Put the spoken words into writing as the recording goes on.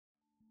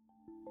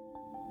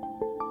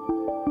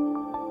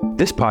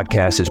This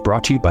podcast is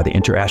brought to you by the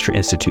InterAstra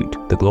Institute,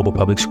 the global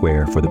public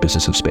square for the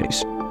business of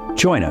space.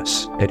 Join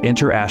us at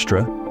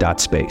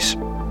interastra.space.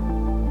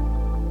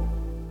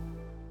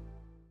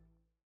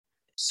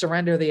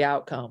 Surrender the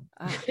outcome.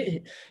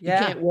 You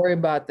can't worry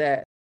about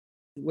that.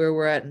 Where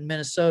we're at in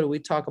Minnesota, we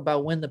talk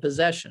about win the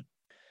possession.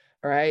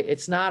 All right.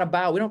 It's not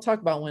about, we don't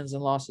talk about wins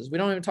and losses. We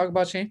don't even talk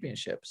about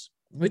championships.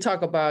 We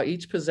talk about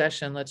each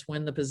possession. Let's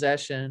win the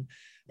possession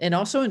and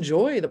also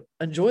enjoy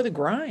the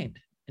grind,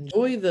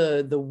 enjoy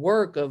the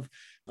work of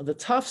the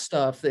tough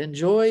stuff,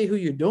 enjoy who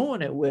you're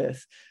doing it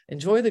with,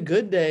 enjoy the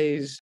good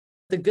days.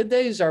 The good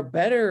days are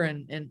better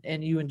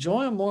and you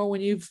enjoy them more when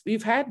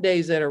you've had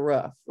days that are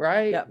rough,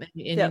 right? Yep. And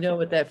you know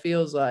what that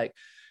feels like.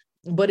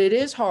 But it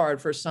is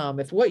hard for some.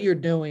 If what you're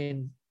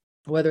doing,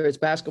 whether it's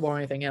basketball or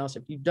anything else,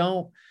 if you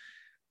don't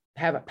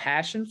have a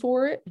passion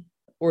for it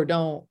or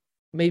don't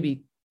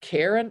maybe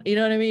care, you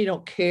know what I mean? You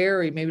don't care,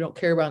 or you maybe don't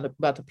care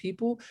about the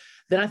people,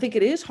 then I think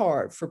it is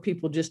hard for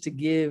people just to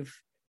give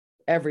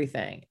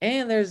everything.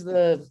 And there's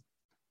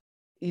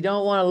you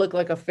don't want to look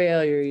like a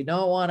failure. You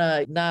don't want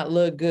to not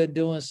look good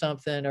doing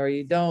something, or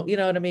you don't, you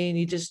know what I mean?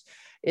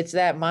 It's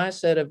that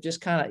mindset of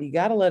just kind of, you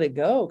got to let it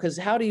go. Because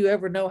how do you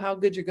ever know how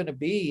good you're going to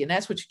be? And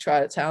that's what you try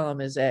to tell them,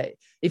 is that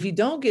if you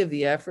don't give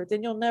the effort,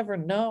 then you'll never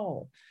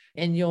know.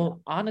 And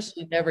you'll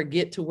honestly never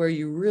get to where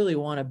you really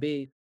want to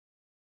be.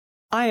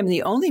 I am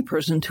the only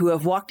person to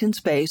have walked in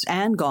space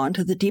and gone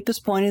to the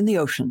deepest point in the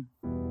ocean.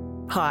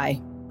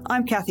 Hi,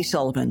 I'm Kathy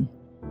Sullivan,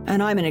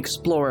 and I'm an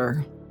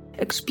explorer.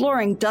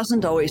 Exploring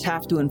doesn't always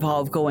have to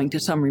involve going to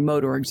some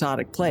remote or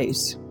exotic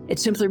place. It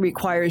simply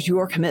requires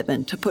your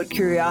commitment to put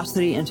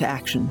curiosity into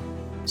action.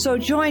 So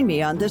join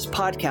me on this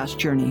podcast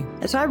journey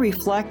as I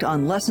reflect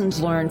on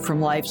lessons learned from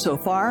life so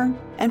far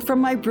and from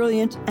my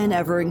brilliant and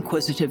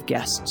ever-inquisitive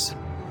guests.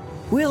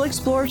 We'll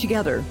explore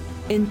together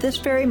in this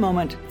very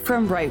moment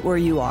from right where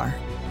you are.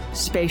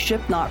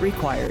 Spaceship not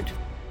required.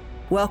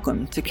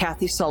 Welcome to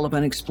Kathy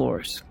Sullivan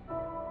Explores.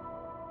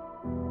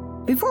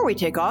 Before we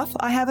take off,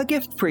 I have a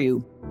gift for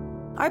you.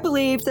 I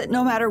believe that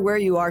no matter where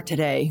you are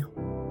today,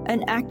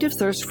 an active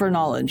thirst for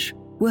knowledge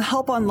will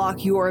help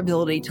unlock your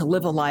ability to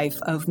live a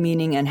life of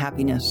meaning and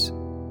happiness.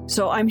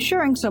 So I'm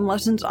sharing some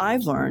lessons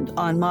I've learned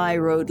on my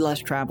road less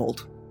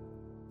traveled.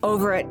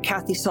 Over at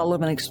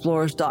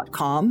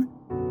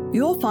KathySullivanExplores.com,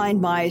 you'll find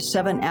my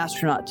 7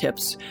 astronaut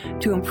tips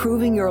to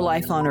improving your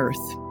life on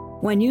Earth.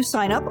 When you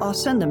sign up, I'll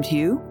send them to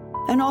you,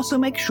 and also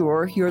make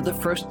sure you're the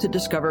first to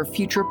discover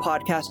future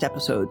podcast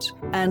episodes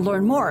and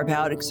learn more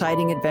about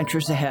exciting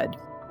adventures ahead.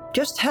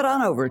 Just head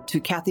on over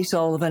to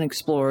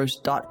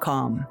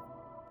KathySullivanExplores.com.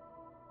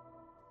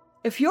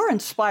 If you're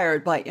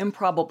inspired by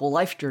improbable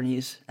life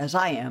journeys, as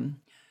I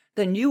am,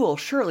 then you will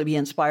surely be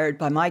inspired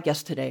by my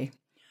guest today,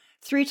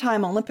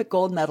 3-time Olympic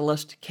gold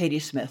medalist Katie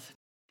Smith.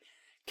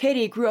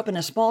 Katie grew up in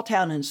a small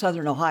town in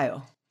southern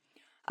Ohio.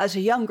 As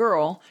a young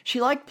girl,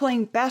 she liked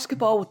playing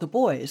basketball with the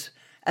boys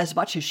as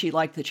much as she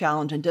liked the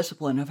challenge and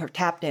discipline of her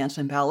tap dance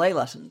and ballet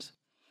lessons.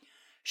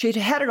 She'd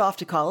headed off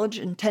to college,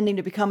 intending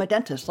to become a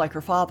dentist like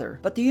her father,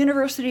 but the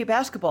university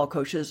basketball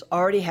coaches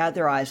already had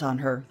their eyes on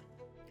her.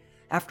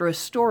 After a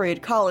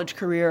storied college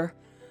career,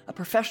 a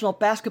professional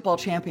basketball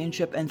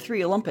championship, and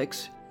 3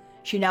 Olympics,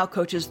 she now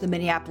coaches the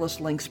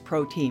Minneapolis Lynx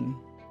pro team.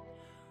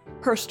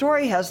 Her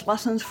story has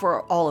lessons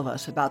for all of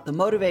us about the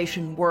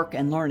motivation, work,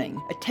 and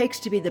learning it takes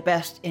to be the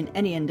best in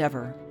any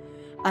endeavor.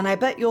 And I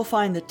bet you'll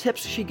find the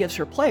tips she gives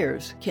her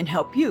players can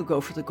help you go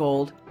for the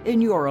gold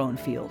in your own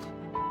field.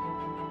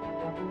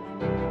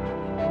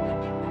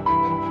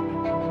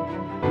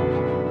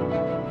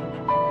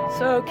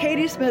 So,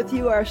 Katie Smith,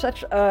 you are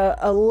such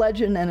a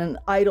legend and an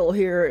idol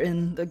here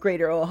in the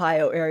greater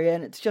Ohio area,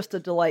 and it's just a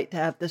delight to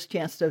have this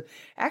chance to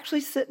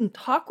actually sit and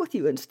talk with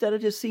you instead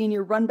of just seeing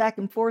you run back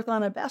and forth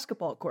on a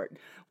basketball court.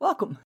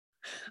 Welcome.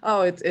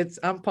 Oh,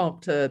 I'm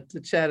pumped to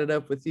chat it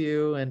up with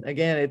you. And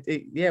again,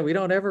 we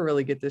don't ever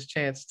really get this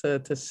chance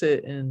to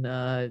sit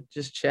and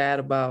just chat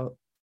about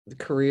the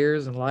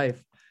careers and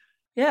life.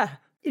 Yeah.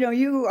 You know,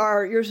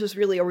 yours is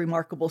really a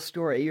remarkable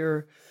story.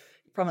 You're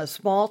from a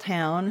small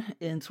town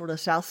in sort of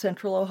south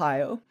central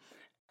Ohio,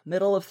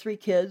 middle of 3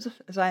 kids,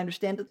 as I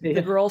understand it,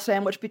 the girl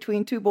sandwiched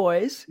between 2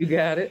 boys. You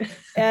got it.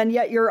 And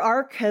yet your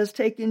arc has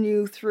taken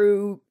you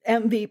through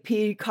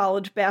MVP,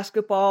 college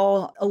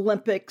basketball,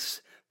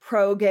 Olympics,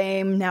 pro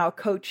game, now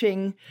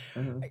coaching.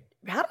 Mm-hmm.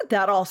 How did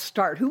that all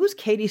start? Who was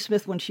Katie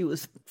Smith when she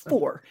was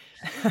 4?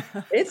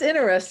 It's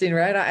interesting,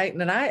 right?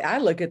 I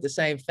look at the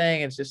same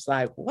thing. It's just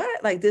like,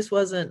 what? Like, this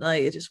wasn't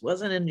like, it just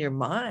wasn't in your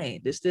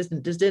mind. This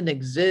didn't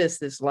exist,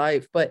 this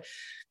life. But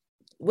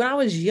when I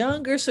was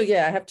younger, so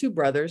yeah, I have 2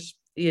 brothers.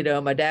 You know,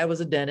 my dad was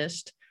a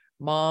dentist.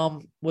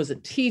 Mom was a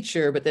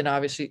teacher, but then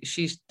obviously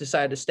she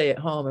decided to stay at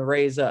home and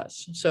raise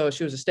us. So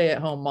she was a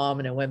stay-at-home mom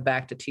and then went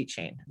back to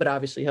teaching, but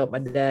obviously helped my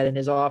dad in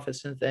his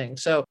office and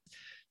things. So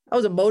I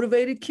was a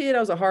motivated kid.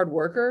 I was a hard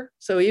worker.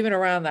 So even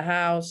around the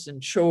house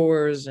and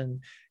chores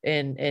and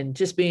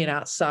just being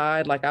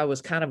outside, like I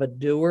was kind of a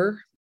doer.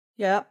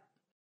 Yeah.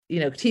 You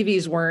know,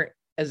 TVs weren't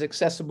as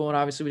accessible, and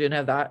obviously we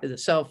didn't have the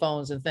cell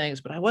phones and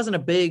things, but I wasn't a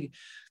big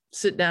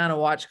sit down and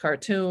watch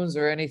cartoons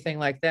or anything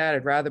like that.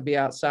 I'd rather be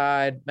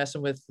outside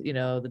messing with,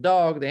 the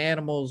dog, the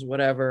animals,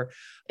 whatever.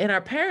 And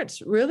our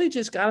parents really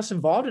just got us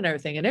involved in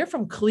everything. And they're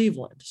from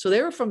Cleveland. So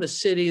they were from the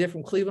city. They're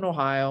from Cleveland,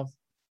 Ohio.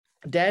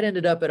 Dad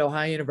ended up at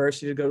Ohio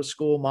University to go to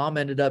school. Mom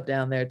ended up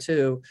down there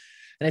too.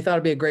 And they thought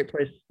it'd be a great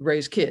place to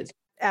raise kids.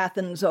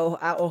 Athens,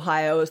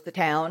 Ohio is the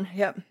town.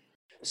 Yep.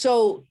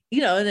 So,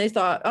 and they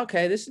thought,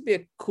 okay, this would be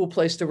a cool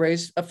place to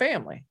raise a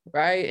family,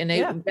 right?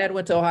 And Dad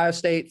went to Ohio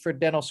State for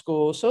dental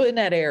school. So in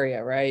that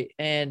area, right?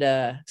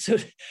 And so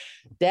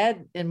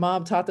Dad and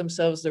Mom taught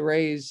themselves to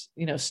raise,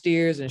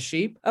 steers and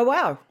sheep. Oh,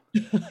 wow.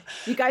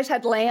 You guys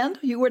had land?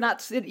 You were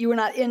not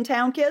in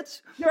town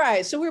kids?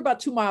 Right. So we were about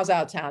 2 miles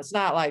out of town. It's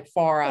not like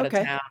far out of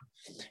town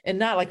and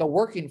not like a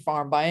working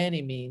farm by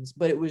any means,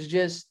 but it was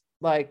just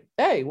like,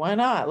 hey, why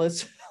not?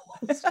 Let's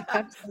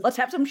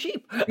have some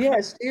sheep.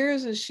 Yeah,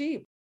 steers and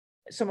sheep.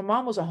 So my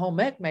mom was a home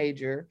ec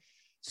major.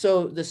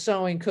 So the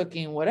sewing,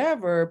 cooking,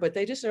 whatever, but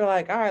they just are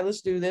like, all right,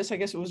 let's do this. I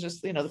guess it was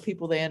just, the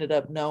people they ended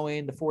up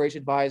knowing, the 4-H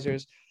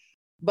advisors.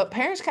 But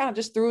parents kind of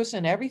just threw us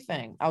in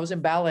everything. I was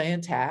in ballet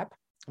and tap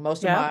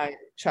most of my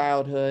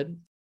childhood.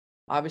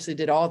 Obviously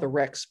did all the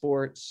rec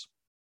sports,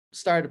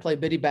 started to play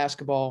biddy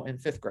basketball in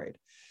 5th grade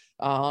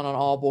on an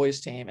all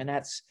boys team. And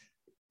that's,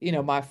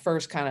 my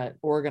first kind of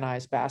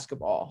organized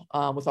basketball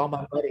with all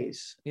my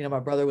buddies. My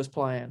brother was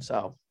playing.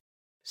 So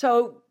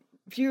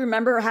do you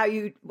remember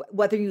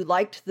whether you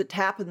liked the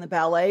tap and the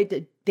ballet?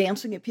 Did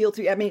dancing appeal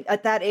to you? I mean,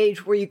 at that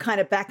age, were you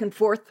kind of back and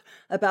forth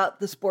about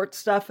the sports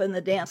stuff and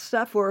the dance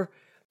stuff, or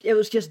it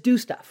was just do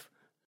stuff?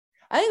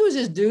 I think it was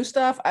just do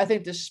stuff. I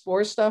think the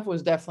sports stuff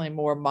was definitely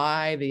more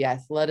the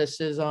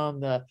athleticism,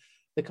 the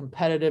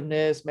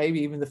competitiveness, maybe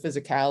even the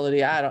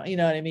physicality. I don't, you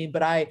know what I mean?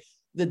 But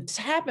the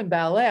tap and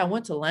ballet, I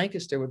went to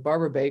Lancaster with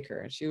Barbara Baker,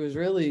 and she was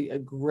really a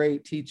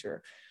great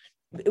teacher.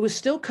 It was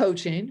still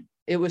coaching.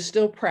 It was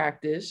still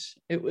practice.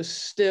 It was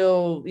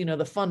still,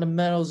 the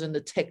fundamentals and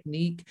the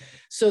technique.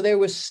 So there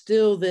was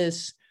still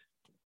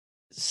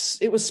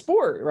it was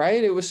sport,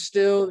 right? It was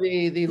still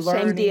the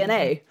learning. Same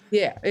DNA.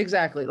 Yeah,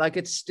 exactly. Like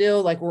it's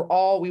still like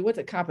we went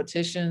to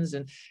competitions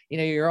and,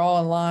 you're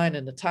all in line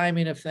and the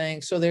timing of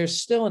things. So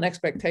there's still an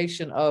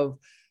expectation of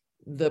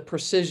the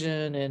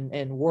precision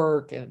and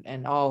work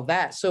and all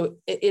that. So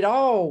it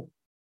all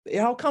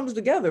comes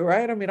together,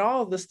 right? I mean,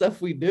 all of the stuff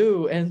we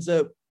do ends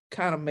up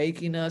kind of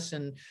making us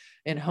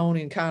and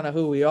honing kind of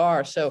who we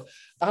are. So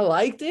I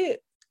liked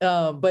it,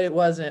 but it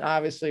wasn't,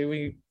 obviously,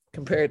 we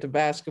compare it to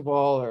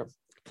basketball or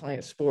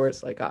playing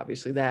sports, like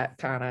obviously that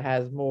kind of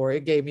has more,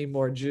 it gave me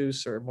more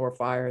juice or more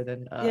fire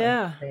than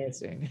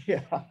dancing.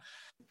 Yeah.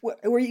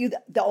 Were you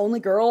the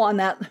only girl on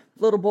that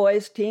little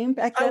boys team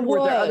back then?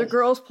 Were there other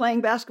girls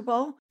playing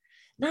basketball?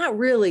 Not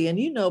really.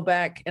 And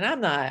back, and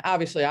I'm not,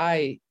 obviously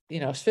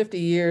it's 50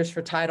 years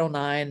for Title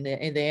IX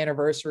in the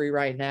anniversary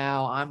right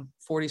now. I'm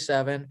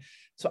 47.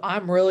 So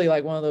I'm really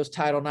like one of those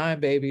Title IX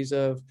babies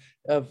of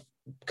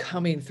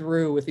coming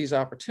through with these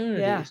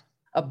opportunities. Yeah.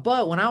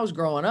 But when I was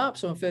growing up,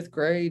 so in 5th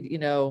grade,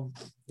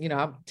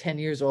 I'm 10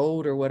 years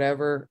old or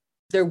whatever,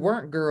 there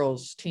weren't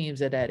girls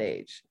teams at that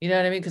age. You know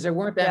what I mean? Because there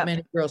weren't that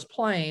many girls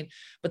playing,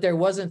 but there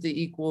wasn't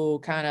the equal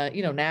kind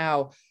of,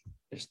 now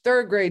there's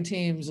 3rd grade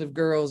teams of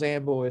girls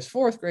and boys,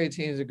 4th grade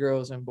teams of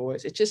girls and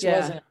boys. It just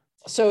wasn't.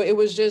 So it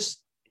was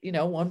just,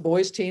 one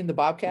boys team, the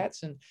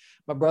Bobcats, and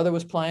my brother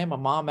was playing. My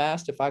mom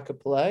asked if I could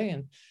play,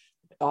 and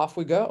off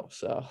we go.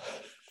 So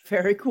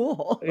very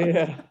cool.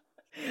 Yeah.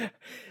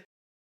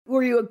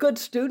 Were you a good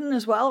student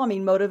as well? I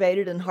mean,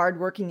 motivated and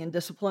hardworking and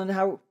disciplined.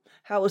 How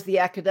was the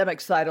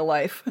academic side of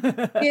life?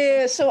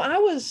 Yeah, so I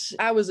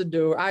was a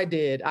doer.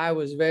 I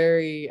was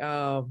very,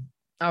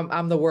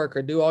 I'm the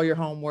worker. Do all your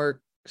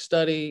homework,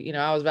 study.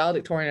 I was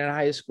valedictorian in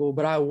high school,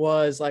 but I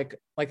was like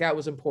that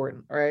was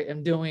important, right?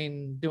 And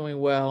doing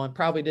well, and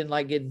probably didn't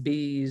like getting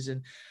B's,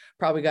 and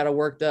probably got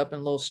worked up and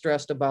a little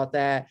stressed about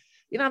that.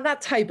 I'm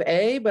not type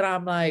A, but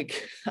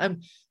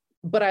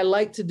but I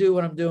like to do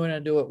what I'm doing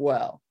and do it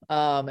well.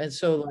 And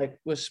so like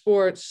with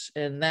sports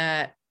and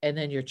that, and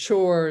then your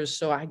chores.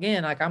 So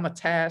again, like I'm a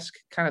task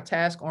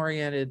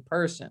oriented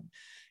person,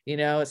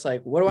 it's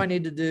like, what do I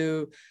need to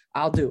do?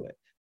 I'll do it.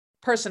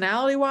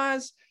 Personality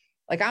wise,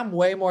 like I'm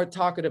way more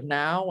talkative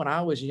now. When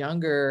I was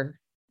younger,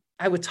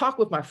 I would talk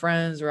with my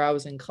friends or I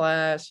was in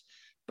class,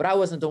 but I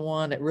wasn't the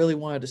one that really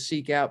wanted to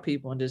seek out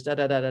people and just da.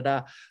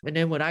 And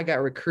then when I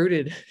got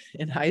recruited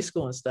in high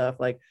school and stuff,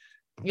 like,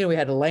 we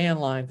had a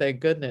landline, thank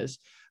goodness.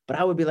 But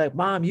I would be like,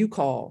 Mom, you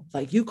call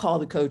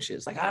the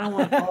coaches. Like, I don't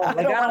want to call. Like,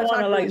 I don't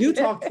want to, like, you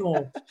talk to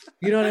them.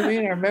 You know what I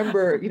mean? I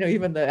remember,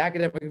 even the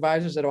academic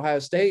advisors at Ohio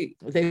State,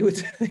 they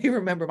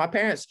remember my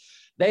parents,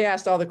 they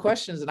asked all the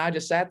questions and I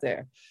just sat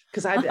there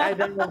because I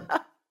don't know.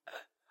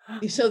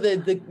 So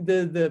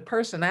the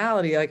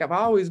personality, like I've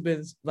always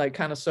been like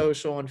kind of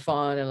social and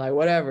fun and like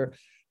whatever,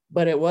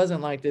 but it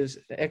wasn't like this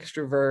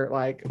extrovert,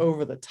 like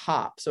over the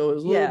top. So it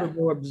was a little bit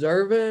more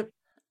observant.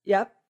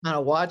 Yep. Kind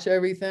of watch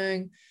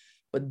everything,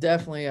 but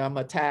definitely I'm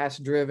a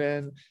task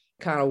driven,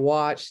 kind of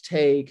watch,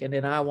 take, and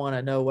then I want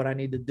to know what I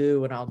need to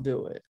do and I'll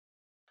do it.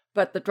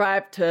 But the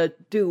drive to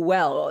do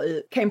well,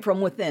 it came from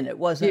within. It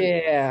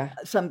wasn't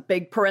some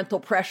big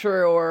parental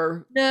pressure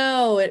or...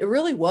 No, it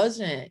really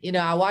wasn't. You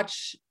know,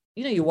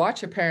 you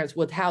watch your parents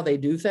with how they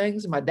do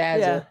things. My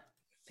dad's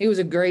he was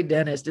a great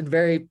dentist and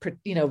very,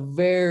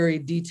 very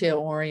detail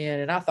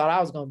oriented. I thought I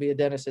was going to be a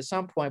dentist at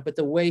some point, but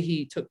the way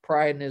he took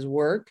pride in his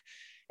work,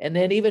 and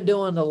then even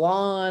doing the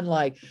lawn,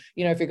 like,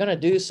 if you're going to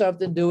do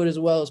something, do it as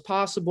well as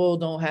possible.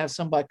 Don't have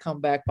somebody come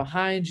back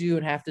behind you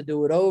and have to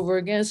do it over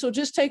again. So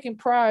just taking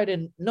pride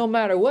in no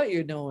matter what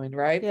you're doing,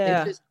 right?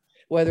 Yeah.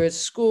 Whether it's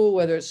school,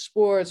 whether it's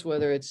sports,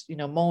 whether it's,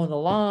 mowing the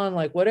lawn,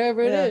 like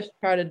whatever it is,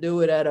 try to do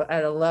it at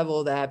a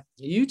level that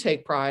you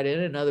take pride in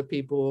and other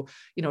people,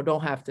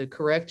 don't have to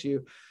correct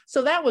you.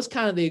 So that was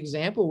kind of the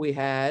example we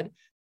had.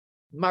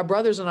 My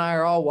brothers and I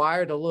are all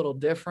wired a little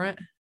different.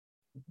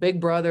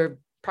 Big brother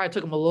probably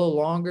took him a little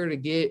longer to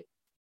get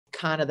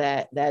kind of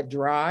that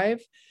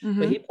drive,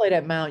 but he played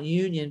at Mount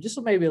Union,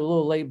 just maybe a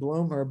little late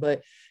bloomer,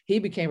 but he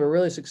became a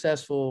really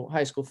successful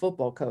high school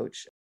football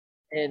coach.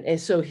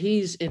 And so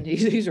he's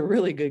a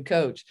really good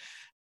coach,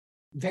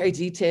 very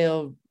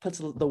detailed, puts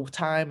the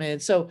time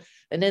in. So,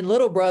 and then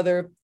little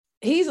brother,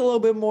 he's a little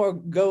bit more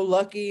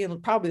go-lucky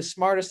and probably the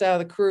smartest out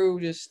of the crew.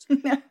 Just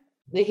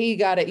he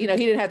got it. He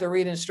didn't have to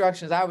read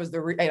instructions. I had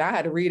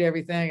to read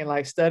everything and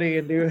like study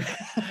and do.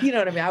 You know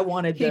what I mean? I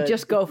wanted to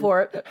just go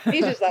for it.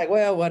 He's just like,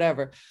 well,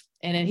 whatever.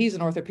 And then he's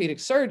an orthopedic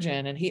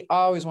surgeon, and he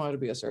always wanted to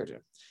be a surgeon.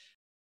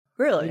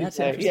 Really? That's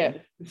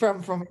interesting. Yeah.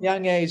 From a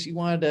young age,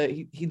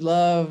 he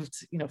loved,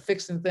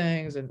 fixing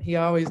things, and he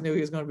always knew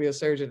he was going to be a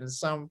surgeon in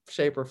some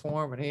shape or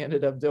form, and he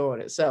ended up doing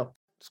it. So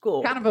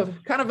school, kind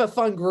of a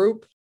fun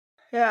group.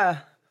 Yeah.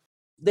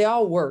 They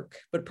all work,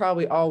 but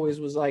probably always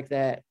was like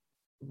that,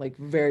 like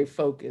very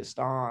focused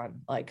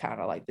on like, kind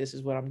of like, this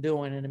is what I'm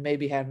doing. And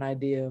maybe had an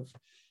idea of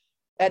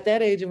at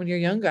that age. And when you're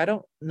younger, I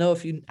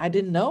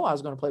didn't know I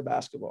was going to play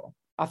basketball.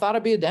 I thought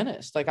I'd be a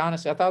dentist. Like,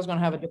 honestly, I thought I was going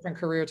to have a different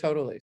career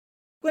totally.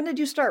 When did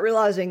you start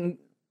realizing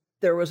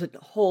there was a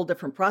whole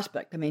different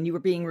prospect? I mean, you were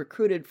being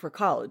recruited for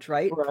college,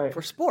 right?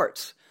 For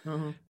sports.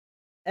 Mm-hmm.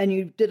 And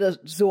you did a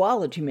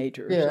zoology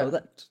major. Yeah. So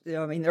that's,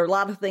 there are a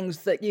lot of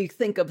things that you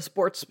think of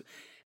sports,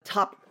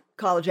 top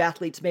college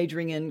athletes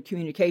majoring in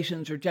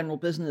communications or general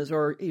business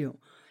or,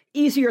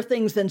 easier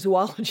things than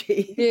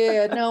zoology.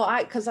 Yeah, no,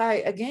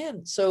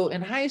 so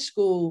in high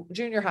school,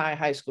 junior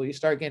high school, you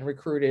start getting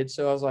recruited.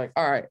 So I was like,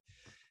 all right,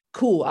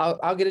 cool.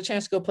 I'll get a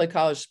chance to go play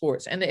college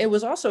sports. And it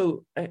was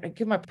also, I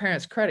give my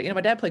parents credit.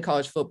 My dad played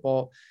college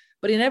football,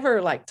 but he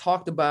never like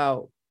talked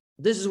about,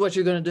 this is what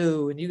you're going to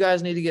do, and you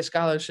guys need to get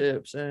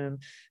scholarships.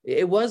 And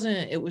it was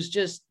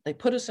just, they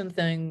put us in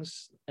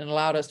things and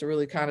allowed us to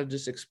really kind of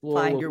just explore.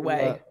 Find your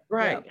way.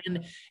 Right. Yeah.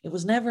 And it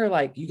was never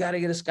like, you got to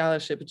get a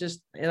scholarship. It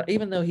just,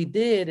 even though he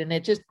did, and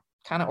it just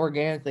kind of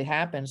organically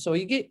happened. So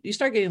you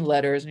start getting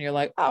letters and you're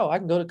like, oh, I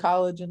can go to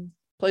college and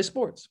play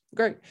sports.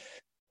 Great.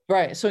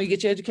 Right. So you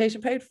get your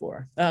education paid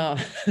for, and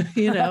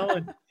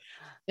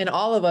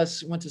all of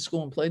us went to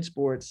school and played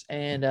sports.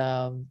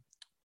 And,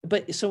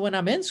 but so when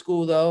I'm in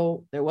school,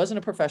 though, there wasn't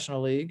a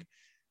professional league.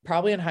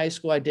 Probably in high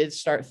school, I did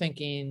start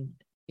thinking,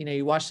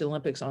 you watch the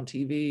Olympics on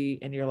TV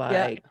and you're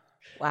like,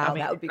 wow,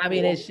 that would be cool. I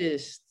mean, it's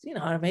just,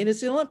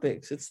 it's the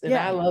Olympics.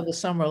 I love the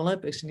Summer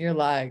Olympics. And you're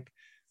like,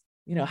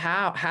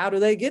 how do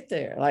they get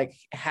there? Like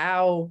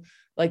how,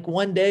 like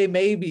one day,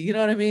 maybe, you know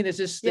what I mean? It's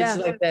just, it's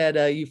like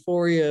that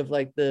euphoria of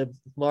like the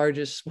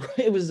largest,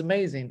 it was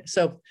amazing.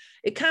 So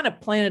it kind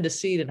of planted a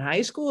seed in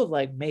high school of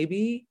like,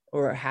 maybe,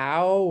 or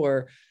how,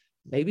 or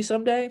maybe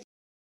someday.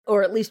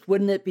 Or at least,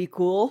 wouldn't it be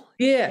cool?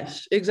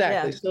 Yes,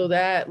 exactly. Yeah. So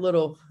that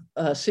little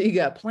seed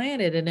got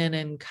planted. And then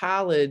in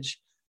college,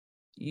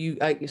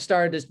 I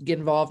started to get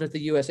involved with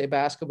the USA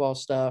basketball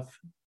stuff,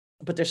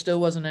 but there still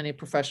wasn't any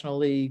professional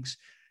leagues.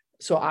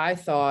 So I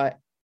thought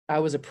I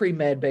was a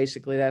pre-med,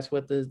 basically. That's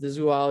what the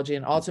zoology,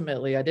 and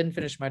ultimately I didn't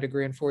finish my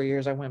degree in 4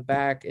 years. I went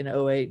back in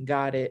 2008 and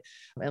got it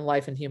in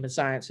life and human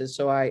sciences.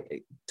 So I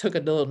took a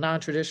little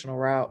non-traditional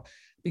route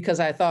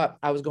because I thought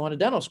I was going to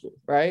dental school,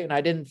 right? And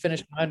I didn't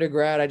finish my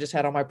undergrad. I just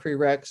had all my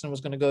prereqs and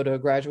was going to go to a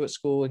graduate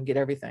school and get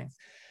everything.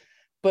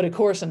 But of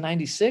course, in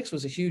 96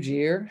 was a huge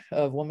year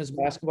of women's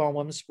basketball and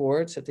women's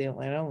sports at the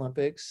Atlanta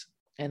Olympics.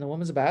 And the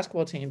women's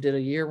basketball team did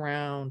a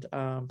year-round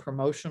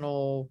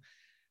promotional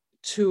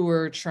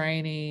tour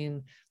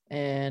training,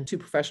 and 2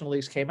 professional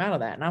leagues came out of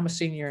that. And I'm a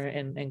senior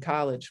in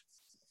college.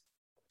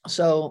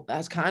 So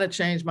that's kind of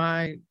changed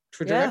my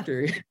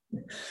trajectory. Yeah.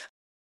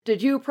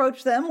 Did you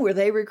approach them? Were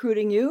they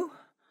recruiting you?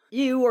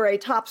 You were a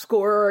top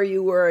scorer.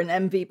 You were an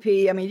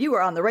MVP. I mean, you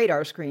were on the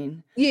radar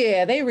screen.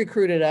 Yeah, they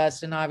recruited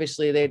us, and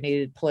obviously they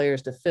needed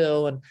players to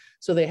fill. And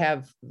so they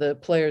have the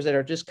players that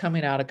are just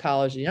coming out of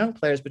college, the young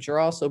players, but you're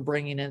also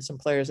bringing in some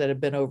players that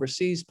have been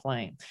overseas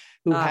playing,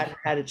 who hadn't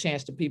had a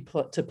chance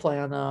to play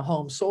on the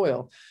home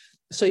soil.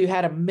 So you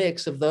had a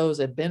mix of those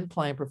that had been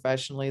playing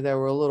professionally that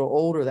were a little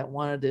older that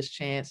wanted this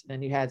chance. And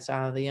then you had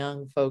some of the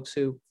young folks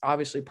who,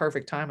 obviously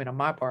perfect timing on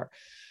my part.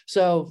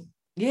 So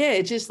yeah,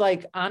 it's just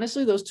like,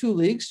 honestly, those 2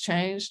 leagues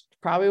changed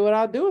probably what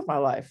I'll do with my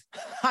life.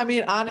 I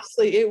mean,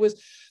 honestly, it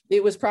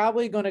It was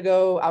probably going to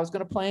go, I was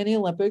going to play in the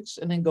Olympics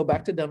and then go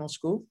back to dental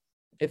school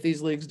if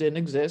these leagues didn't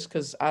exist,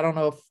 because I don't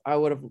know if I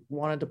would have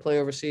wanted to play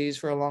overseas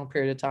for a long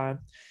period of time.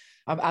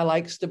 I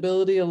like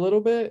stability a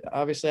little bit.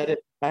 Obviously,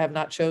 I have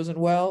not chosen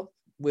well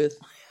with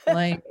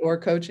playing or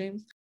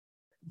coaching.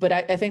 But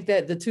I think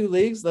that the two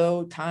leagues,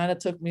 though, kind of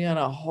took me in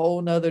a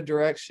whole nother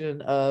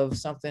direction of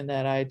something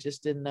that I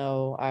just didn't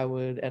know I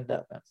would end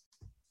up in.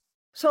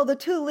 So the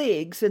two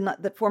leagues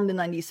that formed in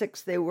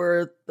 96, they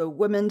were the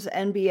women's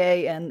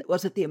NBA and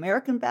was it the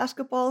American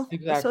Basketball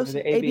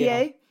Association? The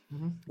ABA?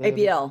 Mm-hmm.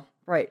 ABL,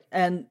 right.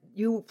 And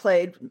you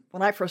played,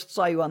 when I first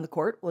saw you on the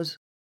court, was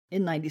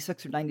in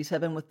 96 or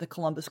 97 with the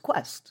Columbus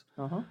Quest.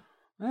 Uh-huh.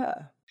 Yeah.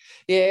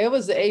 Yeah, it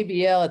was the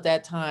ABL at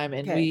that time.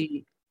 And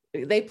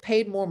they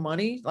paid more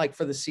money like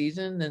for the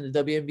season than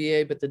the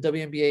WNBA, but the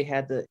WNBA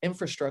had the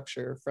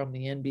infrastructure from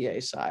the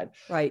NBA side.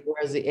 Right.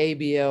 Whereas the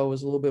ABL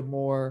was a little bit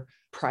more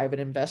private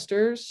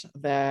investors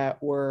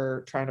that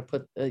were trying to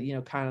put,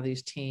 kind of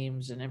these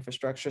teams and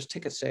infrastructures,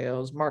 ticket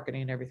sales,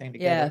 marketing, everything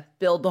together. Yeah,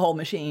 build the whole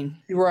machine.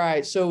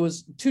 Right. So it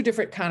was two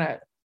different kind of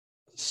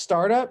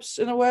startups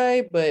in a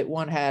way, but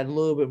one had a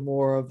little bit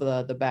more of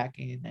the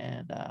backing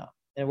and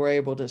we're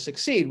able to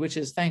succeed, which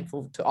is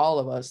thankful to all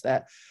of us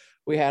that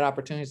we had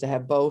opportunities to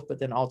have both, but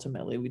then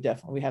ultimately we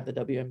have the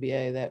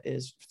WNBA that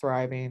is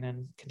thriving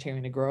and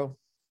continuing to grow.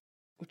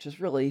 Which is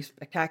really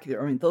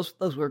spectacular. I mean, those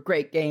were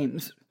great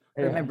games.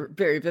 Yeah. I remember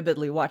very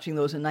vividly watching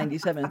those in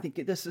 97. I think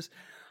this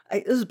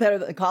is better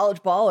than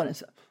college ball. And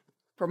it's,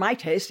 for my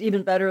taste,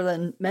 even better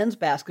than men's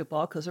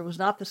basketball, because there was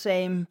not the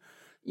same,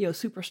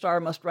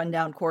 superstar must run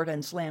down court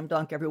and slam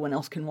dunk everyone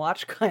else can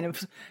watch kind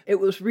of. It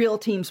was real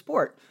team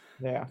sport.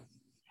 Yeah.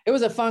 It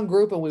was a fun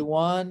group and we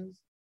won.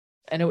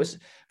 And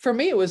for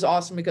me, it was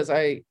awesome because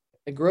I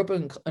grew up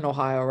in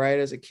Ohio, right,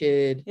 as a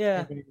kid.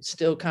 Yeah. And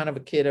still kind of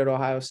a kid at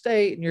Ohio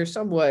State, and you're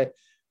somewhat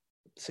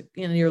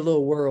in your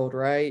little world,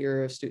 right?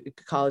 You're a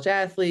college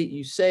athlete.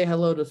 You say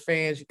hello to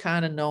fans. You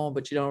kind of know them,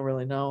 but you don't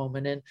really know them.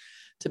 And then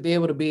to be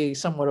able to be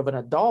somewhat of an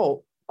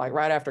adult, like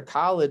right after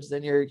college,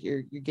 then you're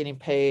getting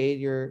paid.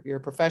 You're a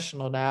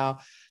professional now,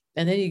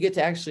 and then you get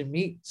to actually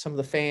meet some of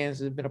the fans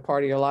that have been a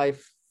part of your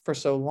life for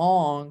so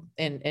long,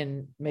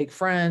 and make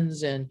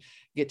friends and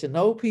get to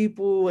know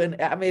people. And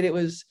I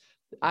mean,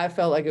 I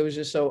felt like it was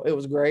just it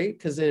was great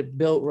because it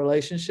built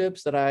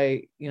relationships that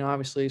I,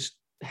 obviously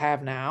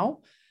have now,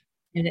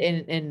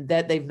 and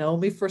that they've known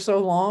me for so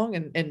long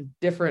and in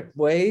different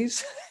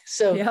ways.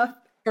 So yeah.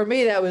 For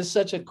me, that was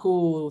such a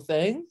cool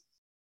thing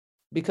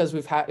because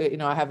we've had,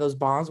 I have those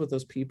bonds with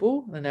those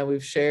people, and then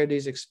we've shared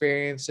these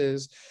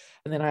experiences,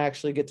 and then I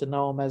actually get to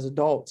know them as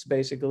adults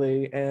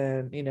basically.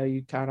 And,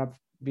 you kind of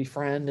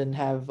befriend and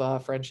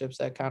have friendships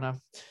that kind of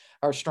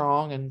are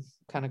strong and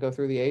kind of go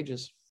through the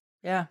ages.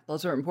 Yeah,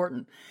 those are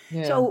important.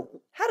 Yeah.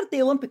 So how did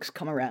the Olympics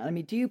come around? I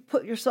mean, do you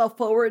put yourself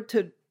forward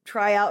to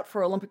try out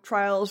for Olympic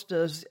trials?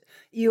 Does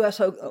U.S.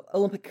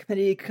 Olympic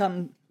Committee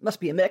must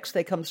be a mix,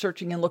 they come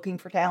searching and looking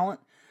for talent?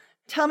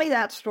 Tell me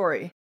that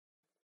story.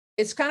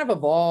 It's kind of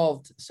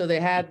evolved. So they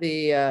had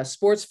the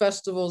sports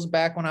festivals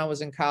back when I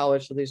was in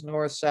college. So these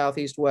north, south,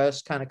 east,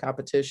 west kind of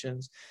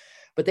competitions,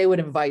 but they would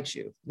invite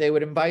you. They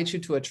would invite you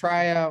to a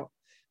tryout.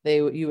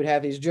 You would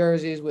have these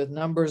jerseys with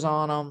numbers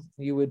on them.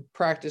 You would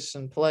practice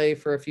and play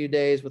for a few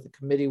days with the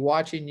committee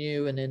watching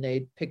you, and then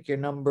they'd pick your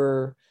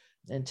number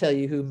and tell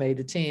you who made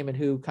the team and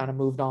who kind of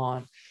moved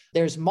on.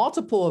 There's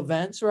multiple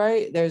events,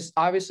 right? There's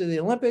obviously the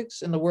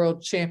Olympics and the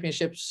World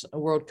Championships,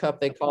 World Cup,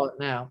 they call it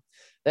now,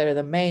 that are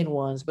the main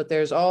ones, but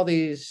there's all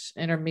these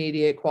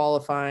intermediate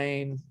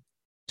qualifying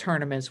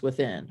tournaments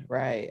within,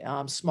 right?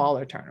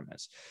 Smaller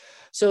tournaments.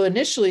 So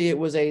initially it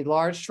was a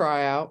large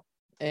tryout,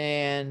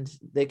 and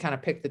they kind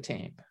of picked the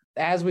team.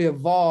 As we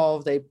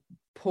evolved, they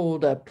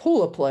pulled a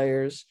pool of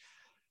players.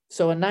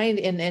 So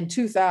in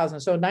 2000,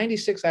 so in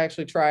 96, I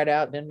actually tried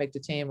out and didn't make the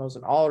team. I was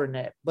an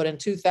alternate. But in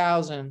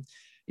 2000,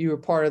 you were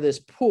part of this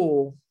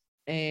pool,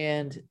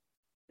 and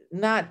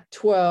not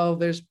 12,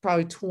 there's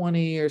probably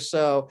 20 or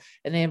so.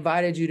 And they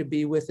invited you to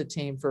be with the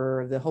team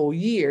for the whole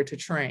year to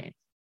train.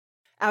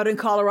 Out in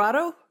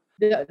Colorado?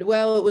 Yeah,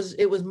 well,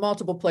 it was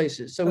multiple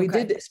places. So we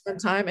did spend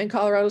time in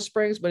Colorado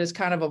Springs, but it's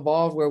kind of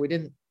evolved where we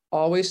didn't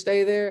always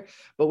stay there,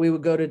 but we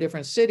would go to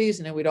different cities,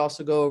 and then we'd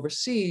also go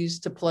overseas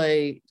to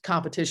play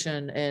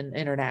competition and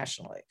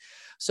internationally.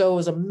 So it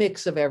was a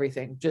mix of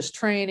everything, just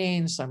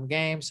training, some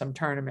games, some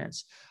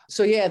tournaments.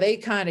 So yeah,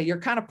 you're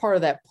kind of part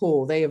of that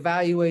pool. They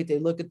evaluate, they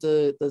look at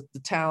the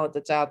talent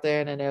that's out there,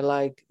 and then they're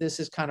like,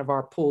 this is kind of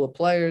our pool of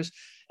players.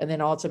 And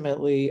then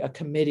ultimately a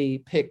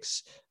committee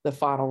picks the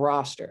final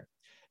roster.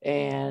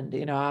 And,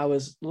 I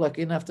was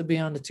lucky enough to be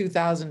on the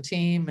 2000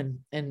 team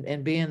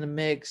and be in the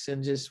mix,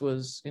 and just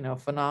was,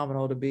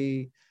 phenomenal to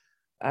be.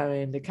 I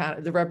mean,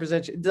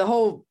 the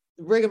whole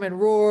rigmarole and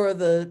roar,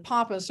 the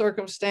pomp and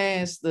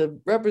circumstance, the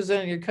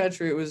representing your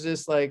country. It was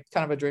just like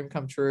kind of a dream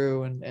come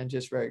true, and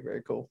just very,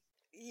 very cool.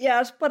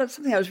 Yes, but it's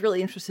something I was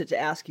really interested to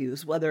ask you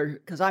is whether,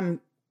 because I've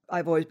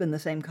always been the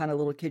same kind of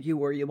little kid you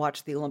were. You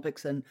watch the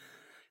Olympics and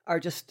are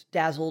just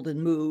dazzled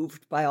and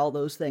moved by all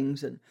those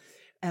things. And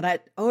And I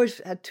always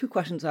had two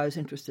questions I was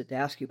interested to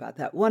ask you about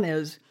that. One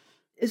is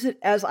it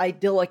as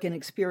idyllic an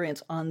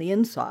experience on the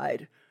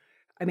inside?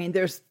 I mean,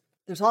 there's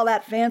all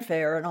that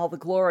fanfare and all the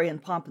glory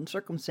and pomp and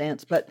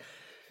circumstance, but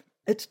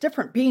it's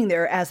different being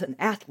there as an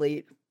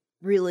athlete,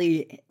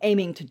 really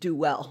aiming to do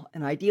well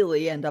and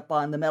ideally end up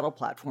on the medal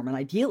platform and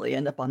ideally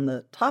end up on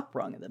the top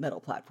rung of the medal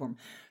platform.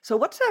 So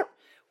what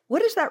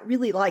is that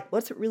really like?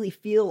 What's it really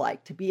feel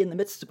like to be in the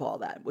midst of all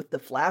that with the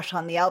flash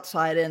on the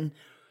outside and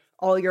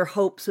all your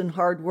hopes and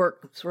hard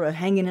work sort of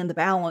hanging in the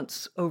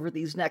balance over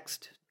these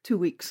next 2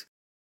 weeks?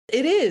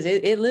 It is.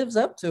 It lives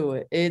up to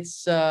it.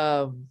 It's,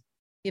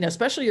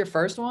 especially your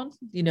first one,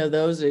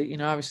 those are,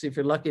 obviously if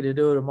you're lucky to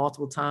do it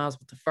multiple times,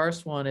 but the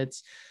first one,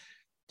 it's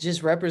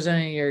just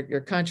representing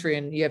your country,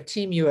 and you have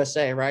Team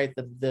USA, right?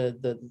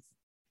 The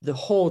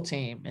whole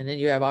team. And then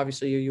you have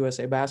obviously your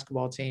USA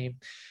basketball team.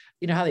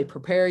 You know how they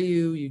prepare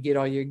you, you get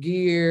all your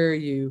gear,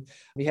 you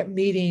have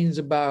meetings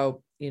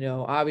about,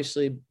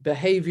 obviously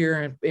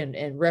behavior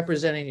and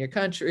representing your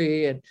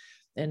country. And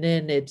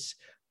then it's,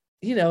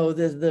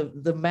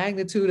 the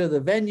magnitude of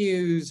the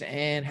venues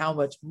and how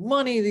much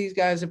money these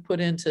guys have put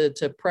into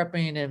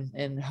prepping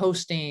and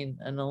hosting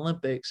an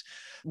Olympics.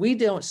 We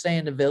don't stay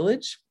in the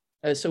village.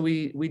 So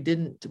we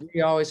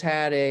always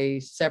had a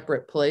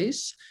separate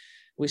place.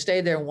 We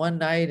stayed there one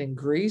night in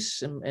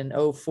Greece in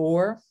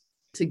 2004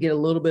 to get a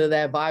little bit of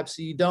that vibe.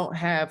 So you don't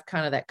have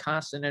kind of that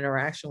constant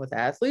interaction with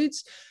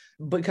athletes,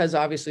 because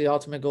obviously the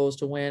ultimate goal is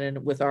to win.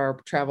 And with our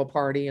travel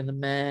party and the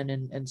men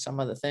and some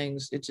of the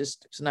things,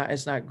 it's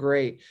not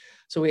great.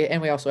 So we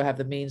also have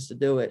the means to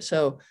do it.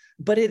 So,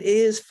 but it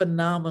is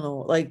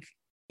phenomenal. Like,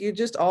 you're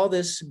just all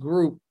this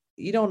group,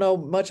 you don't know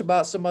much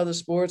about some other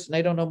sports and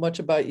they don't know much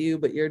about you,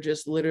 but you're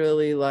just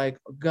literally like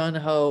gung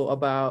ho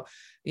about,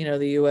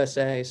 the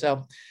USA.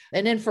 So,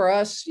 and then for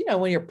us,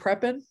 when you're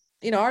prepping,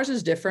 ours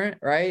is different,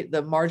 right?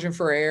 The margin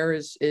for error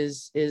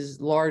is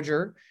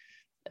larger.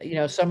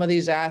 Some of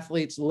these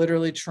athletes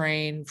literally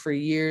train for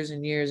years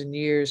and years and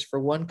years for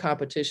one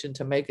competition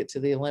to make it to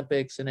the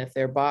Olympics. And if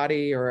their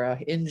body or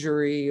an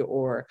injury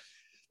or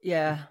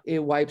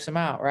it wipes them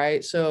out,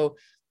 right? So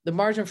the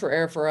margin for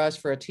error for us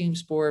for a team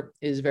sport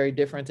is very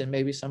different than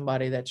maybe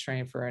somebody that's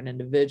trained for an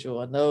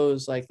individual. And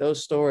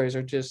those stories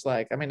are just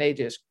they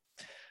just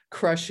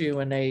crush you,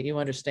 and you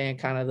understand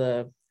kind of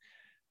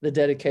the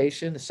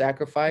dedication, the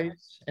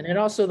sacrifice, and then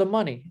also the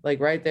money. Like,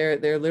 right there,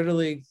 they're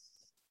literally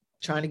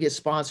trying to get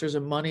sponsors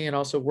and money and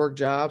also work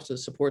jobs to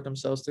support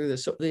themselves through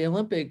this. So the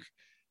Olympic,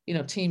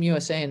 Team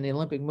USA and the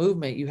Olympic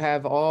movement, you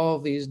have all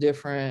these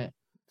different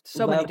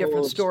many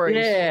different stories.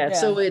 Yeah.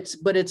 So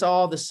it's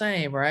all the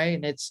same, right?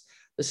 And it's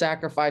the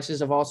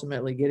sacrifices of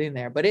ultimately getting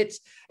there. But it's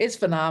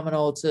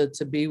phenomenal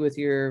to be with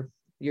your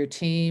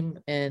team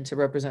and to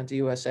represent the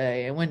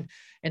USA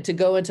and to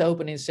go into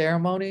opening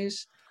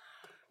ceremonies.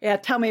 Yeah,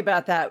 tell me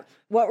about that.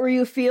 What were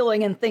you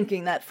feeling and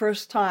thinking that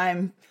first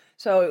time?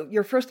 So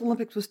your first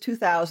Olympics was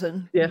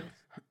 2000. Yeah.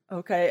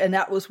 Okay. And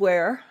that was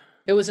where?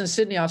 It was in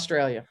Sydney,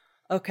 Australia.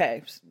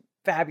 Okay.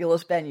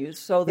 Fabulous venues.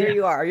 So there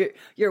you are.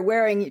 You're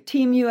wearing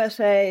Team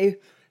USA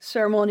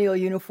ceremonial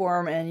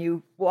uniform and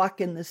you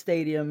walk in the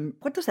stadium.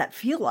 What does that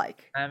feel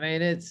like?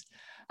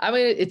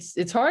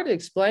 It's hard to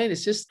explain.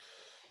 It's just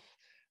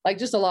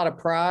a lot of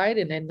pride,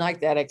 and then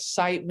like that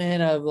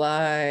excitement of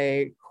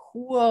like,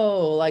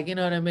 whoa, like, you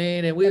know what I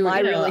mean? And am I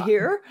really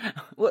here?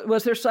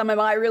 Was there some, am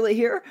I really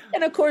here?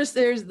 And of course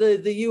there's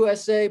the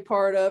USA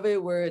part of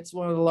it, where it's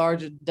one of the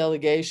largest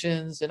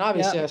delegations, and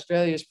obviously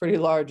Australia is pretty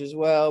large as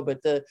well,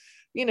 but the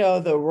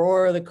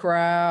roar of the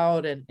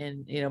crowd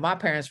and my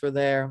parents were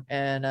there,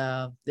 and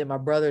then my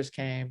brothers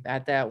came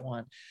at that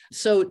one.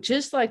 So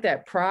just like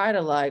that pride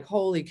of like,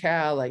 holy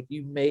cow, like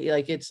you made,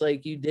 like, it's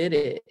like you did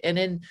it. And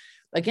then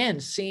again,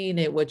 seeing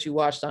it, what you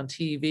watched on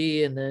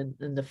TV, and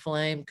then the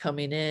flame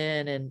coming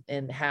in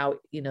and how,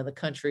 the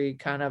country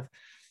kind of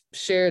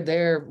shared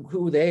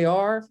who they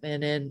are,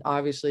 and then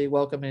obviously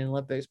welcoming the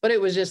Olympics. But it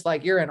was just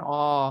like, you're in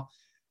awe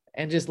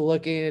and just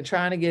looking and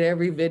trying to get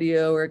every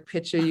video or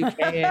picture you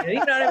can, you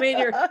know what I mean?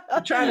 You're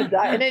trying to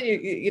die. And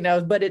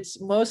then but it's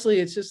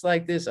just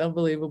like this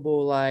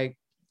unbelievable, like,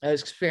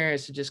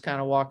 experience to just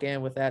kind of walk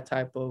in with that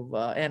type of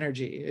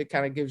energy. It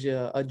kind of gives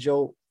you a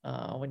jolt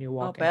when you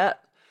walk in. I'll bet.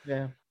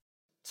 Yeah.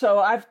 So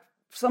I've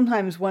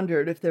sometimes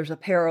wondered if there's a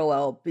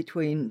parallel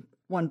between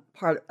one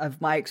part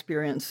of my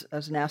experience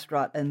as an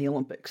astronaut and the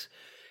Olympics.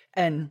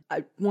 And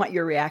I want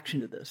your reaction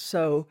to this.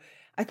 So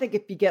I think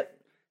if you get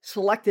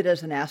selected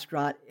as an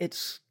astronaut,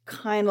 it's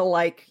kind of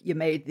like you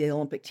made the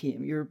Olympic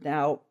team. You're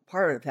now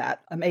part of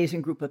that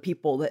amazing group of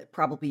people that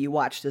probably you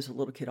watched as a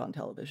little kid on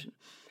television.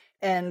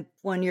 And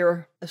when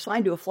you're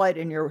assigned to a flight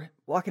and you're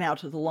walking out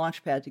to the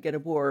launch pad to get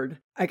aboard,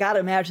 I got to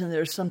imagine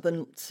there's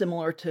something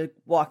similar to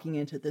walking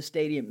into the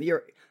stadium.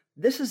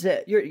 This is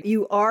it.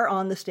 You are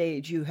on the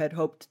stage you had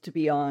hoped to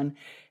be on.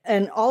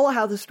 And all of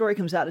how the story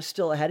comes out is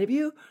still ahead of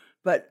you.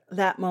 But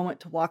that moment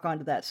to walk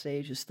onto that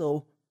stage is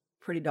still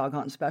pretty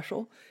doggone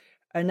special.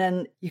 And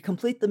then you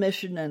complete the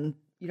mission and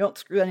you don't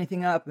screw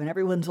anything up and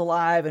everyone's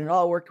alive and it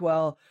all worked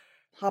well.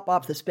 Hop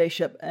off the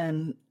spaceship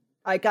and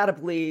I got to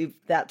believe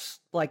that's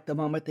like the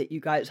moment that you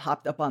guys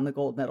hopped up on the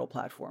gold medal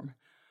platform.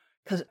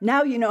 Because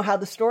now you know how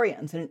the story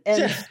ends. And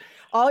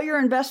all your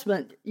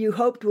investment you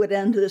hoped would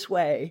end this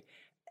way.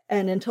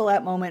 And until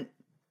that moment,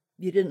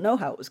 you didn't know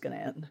how it was going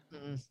to end.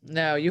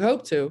 No, you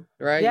hope to,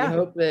 right? Yeah. You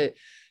hope that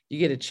you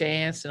get a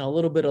chance and a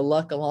little bit of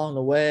luck along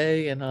the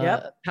way and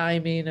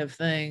timing of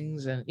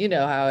things, and you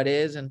know how it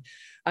is. And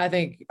I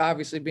think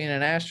obviously being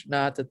an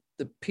astronaut, the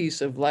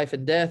piece of life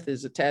and death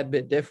is a tad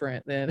bit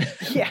different than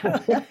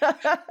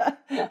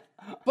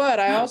But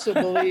I also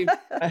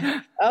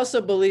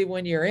believe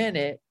when you're in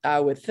it, I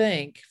would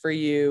think for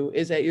you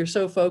is that you're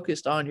so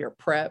focused on your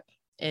prep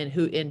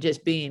and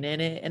just being in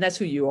it, and that's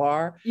who you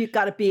are. You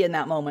got to be in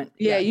that moment.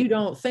 Yeah, you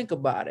don't think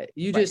about it.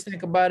 You just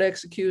think about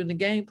executing the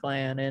game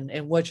plan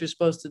and what you're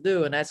supposed to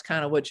do, and that's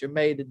kind of what you're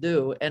made to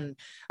do. And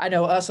I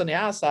know us on the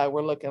outside,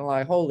 we're looking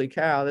like, holy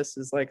cow, this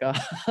is like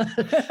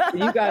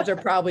you guys are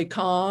probably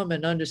calm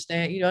and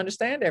understand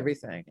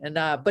everything. And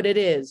but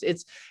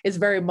it's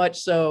very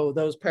much so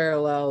those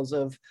parallels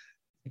of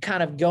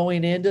kind of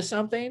going into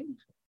something,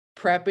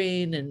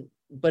 prepping,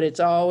 but it's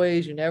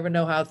always, you never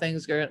know how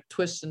things are going to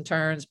twist and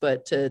turns,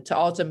 but to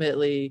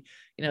ultimately,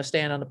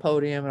 stand on the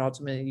podium and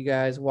ultimately you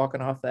guys walking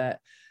off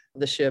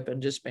the ship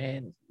and just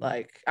being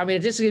like, I mean,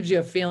 it just gives you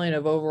a feeling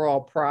of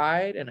overall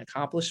pride and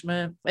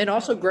accomplishment, and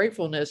also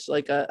gratefulness,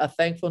 like a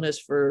thankfulness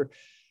for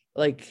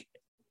like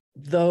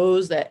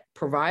those that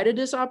provided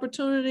this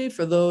opportunity,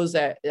 for those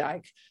that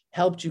like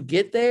helped you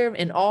get there,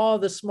 and all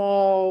the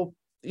small,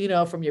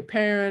 from your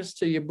parents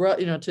to your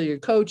brother, to your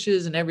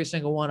coaches and every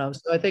single one of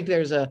them. So I think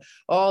there's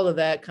all of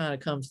that kind of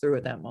comes through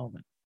at that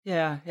moment.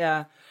 Yeah.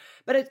 Yeah.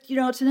 But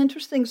it's an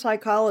interesting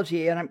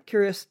psychology, and I'm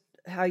curious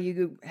how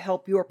you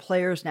help your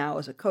players now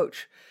as a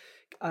coach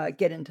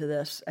get into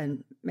this,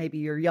 and maybe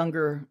your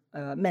younger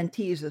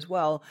mentees as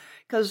well,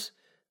 because,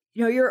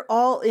 you're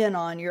all in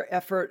on your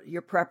effort,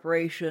 your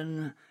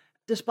preparation,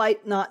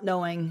 despite not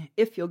knowing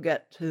if you'll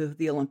get to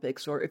the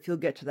Olympics or if you'll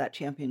get to that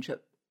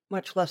championship,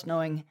 much less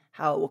knowing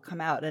how it will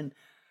come out. And,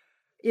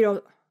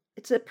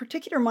 it's a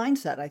particular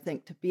mindset, I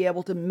think, to be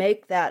able to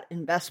make that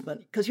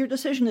investment, because your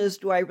decision is,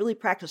 do I really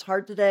practice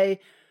hard today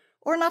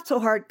or not so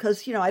hard?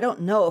 Because, I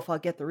don't know if I'll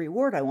get the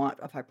reward I want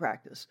if I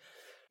practice.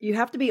 You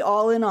have to be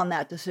all in on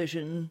that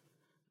decision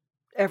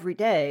every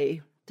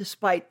day,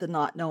 despite the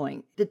not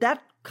knowing. Did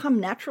that come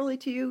naturally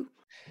to you?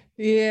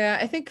 Yeah,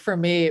 I think for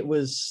me, it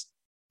was,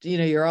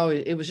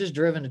 it was just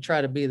driven to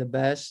try to be the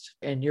best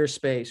in your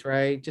space,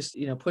 right? Just,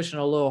 pushing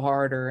a little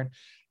harder. And,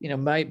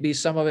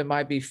 some of it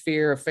might be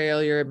fear of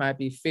failure. It might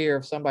be fear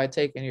of somebody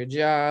taking your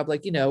job.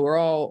 Like, we're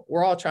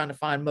all trying to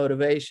find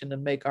motivation to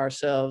make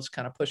ourselves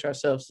kind of push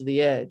ourselves to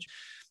the edge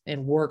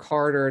and work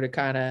harder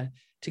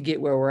to get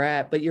where we're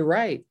at. But you're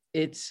right.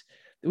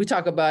 We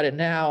talk about it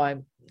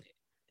now.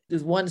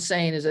 There's one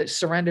saying is that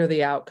surrender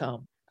the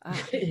outcome.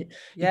 You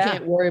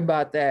can't worry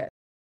about that.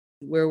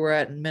 Where we're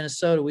at in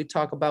Minnesota, we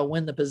talk about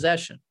win the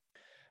possession.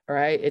 All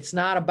right. It's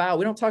not about,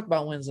 we don't talk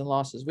about wins and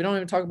losses. We don't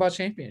even talk about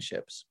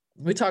championships.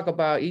 We talk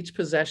about each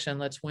possession.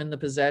 Let's win the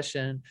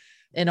possession,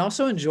 and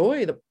also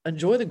enjoy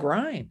the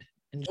grind,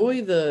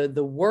 enjoy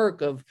the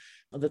work of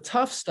the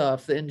tough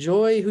stuff,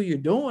 enjoy who you're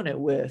doing it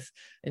with,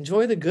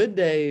 enjoy the good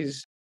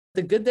days.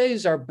 The good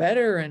days are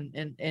better,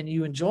 and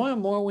you enjoy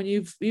them more when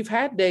you've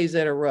had days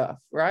that are rough.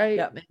 Right.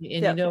 Yep. And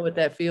you know what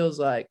that feels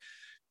like.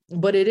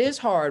 But it is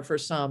hard for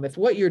some. If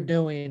what you're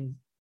doing,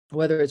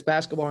 whether it's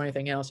basketball or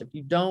anything else, if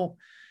you don't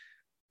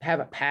have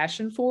a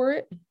passion for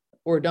it,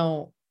 or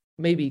don't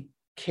maybe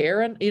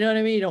care, you know what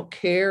I mean? You don't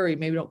care, or you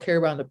maybe don't care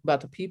about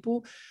the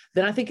people,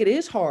 then I think it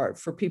is hard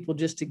for people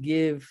just to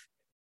give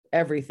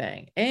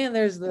everything. And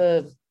there's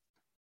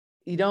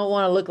you don't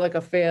want to look like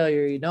a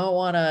failure. You don't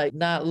want to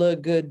not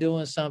look good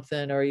doing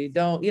something, or you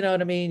don't, you know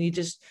what I mean?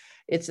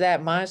 It's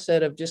that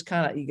mindset of just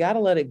kind of, you got to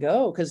let it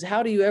go, because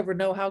how do you ever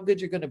know how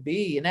good you're going to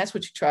be? And that's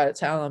what you try to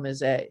tell them, is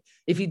that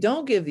if you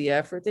don't give the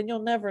effort, then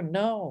you'll never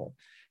know.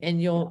 And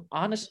you'll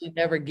honestly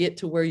never get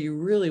to where you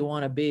really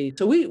want to be.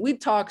 So we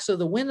talk, so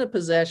the win the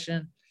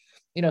possession,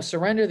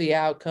 surrender the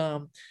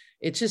outcome.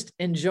 It's just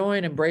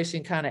enjoying,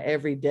 embracing kind of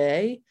every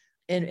day,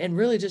 and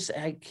really just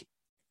like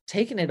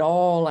taking it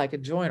all, like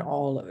enjoying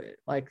all of it,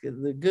 like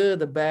the good,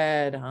 the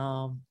bad.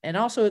 And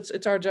also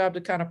it's our job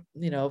to kind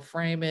of,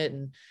 frame it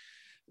and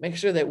make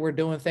sure that we're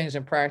doing things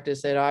in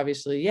practice that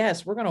obviously,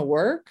 yes, we're going to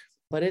work,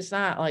 but it's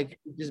not like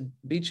just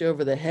beat you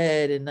over the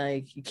head and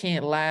like you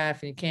can't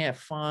laugh and you can't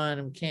have fun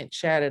and can't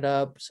chat it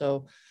up.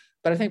 So,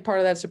 but I think part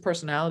of that's the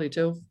personality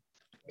too.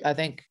 I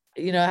think,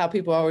 how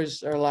people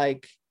always are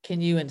like, can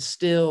you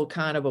instill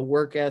kind of a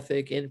work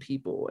ethic in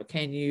people?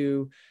 Can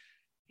you,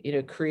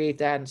 create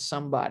that in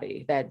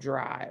somebody, that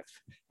drive?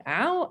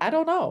 I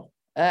don't know.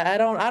 I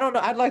don't know.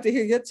 I'd like to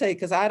hear your take,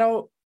 because I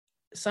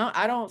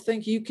don't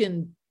think you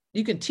can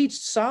teach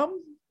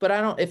some,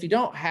 but if you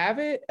don't have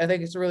it, I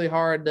think it's really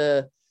hard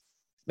to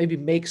maybe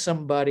make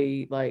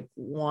somebody like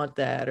want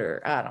that,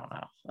 or I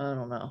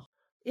don't know.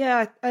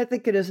 Yeah, I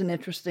think it is an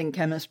interesting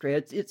chemistry.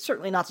 It's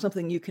certainly not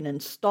something you can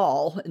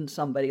install in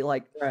somebody,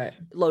 like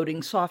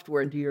loading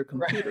software into your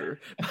computer.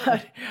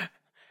 Right.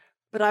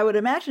 But I would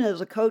imagine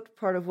as a coach,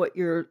 part of what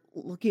you're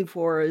looking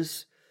for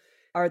is,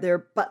 are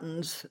there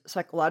buttons,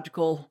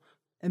 psychological,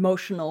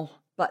 emotional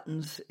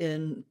buttons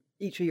in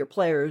each of your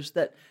players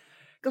that,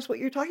 because what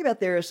you're talking about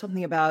there is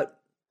something about,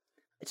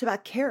 it's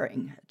about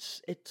caring.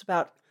 It's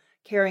about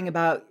caring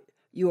about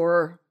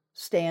your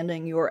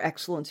standing, your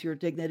excellence, your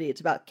dignity.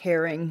 It's about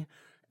caring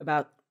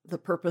about the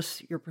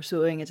purpose you're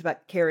pursuing. It's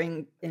about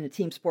caring in a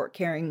team sport,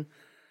 caring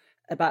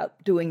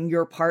about doing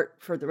your part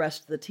for the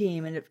rest of the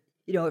team. And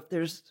if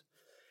there's,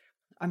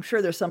 I'm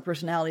sure there's some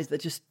personalities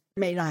that just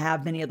may not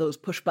have many of those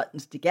push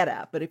buttons to get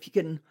at, but if you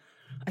can,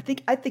 I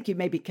think you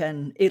maybe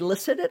can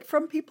elicit it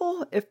from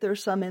people if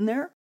there's some in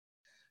there.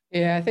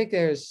 Yeah, I think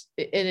there's,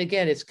 and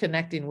again, it's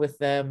connecting with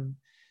them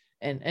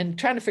and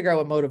trying to figure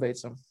out what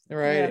motivates them,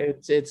 right? Yeah.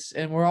 It's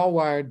and we're all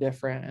wired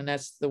different. And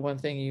that's the one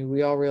thing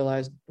we all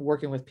realize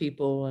working with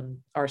people and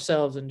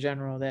ourselves in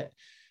general, that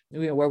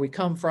where we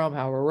come from,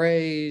 how we're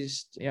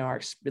raised,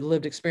 our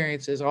lived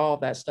experiences, all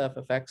of that stuff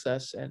affects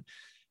us.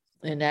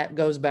 And that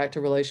goes back to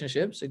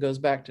relationships. It goes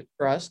back to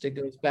trust. It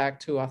goes back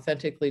to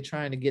authentically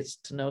trying to get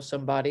to know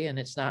somebody. And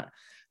it's not,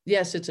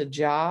 yes, it's a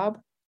job,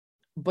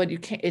 but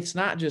it's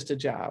not just a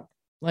job.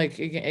 Like,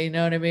 you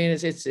know what I mean?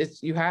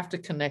 It's you have to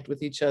connect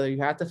with each other. You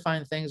have to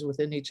find things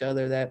within each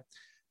other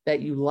that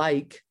you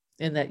like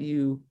and that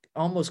you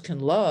almost can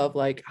love.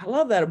 Like, I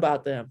love that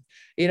about them.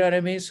 You know what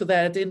I mean? So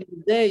that at the end of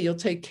the day, you'll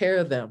take care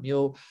of them.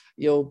 You'll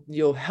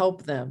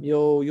help them.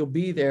 You'll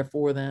be there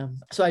for them.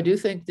 So I do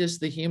think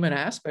the human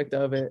aspect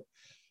of it,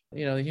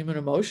 the human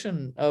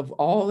emotion of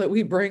all that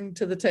we bring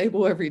to the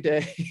table every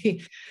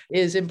day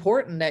is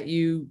important, that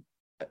you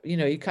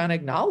kind of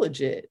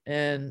acknowledge it.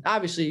 And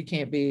obviously you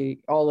can't be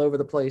all over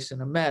the place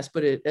in a mess,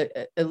 but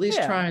at least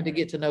trying to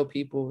get to know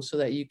people so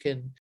that you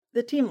can.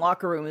 The team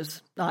locker room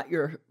is not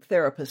your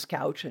therapist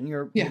couch, and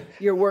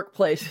your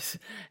workplace.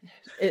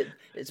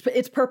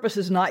 Its purpose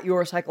is not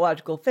your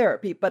psychological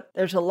therapy, but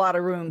there's a lot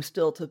of room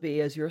still to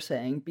be, as you're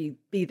saying,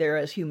 be there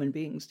as human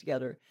beings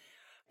together.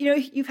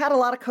 You've had a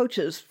lot of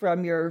coaches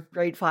from your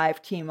grade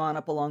 5 team on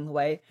up along the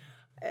way.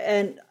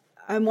 And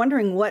I'm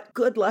wondering what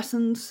good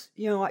lessons,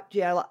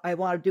 I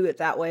want to do it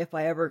that way if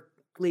I ever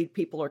lead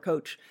people or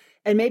coach.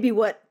 And maybe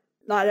what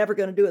not ever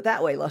going to do it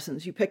that way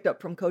lessons you picked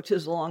up from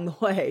coaches along the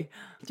way.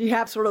 Do you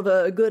have sort of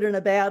a good and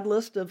a bad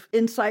list of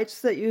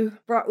insights that you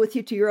brought with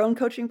you to your own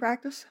coaching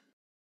practice?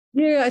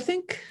 Yeah, I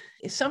think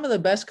some of the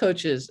best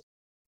coaches,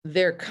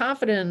 they're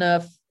confident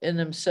enough in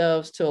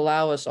themselves to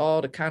allow us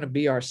all to kind of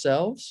be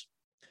ourselves.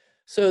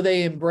 So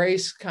they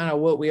embrace kind of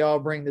what we all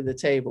bring to the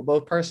table,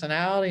 both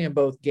personality and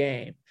both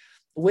game,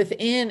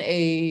 within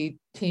a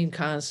team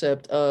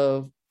concept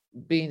of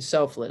being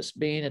selfless,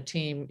 being a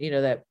team,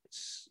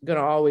 that's going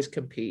to always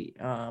compete,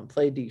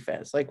 play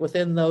defense. Like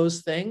within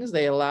those things,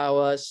 they allow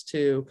us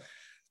to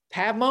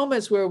have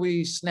moments where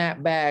we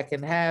snap back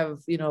and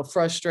have,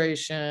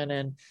 frustration,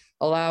 and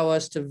allow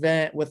us to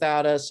vent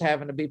without us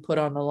having to be put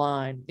on the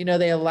line.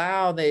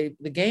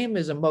 The game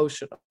is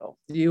emotional.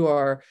 You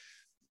are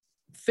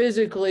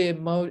physically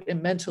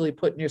and mentally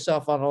putting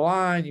yourself on the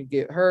line, you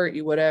get hurt,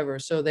 you whatever.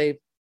 So the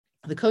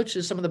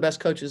coaches, some of the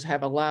best coaches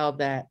have allowed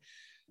that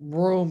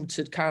room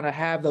to kind of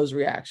have those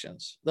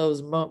reactions,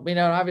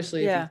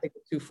 obviously if you take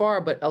it too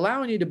far, but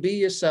allowing you to be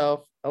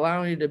yourself,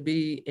 allowing you to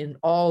be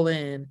all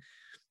in,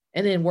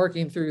 and then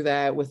working through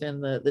that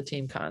within the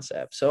team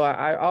concept. So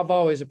I've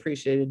always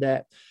appreciated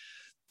that.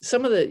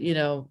 Some of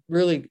the,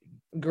 really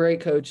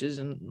great coaches,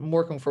 and I'm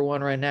working for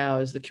one right now,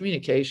 is the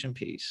communication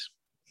piece.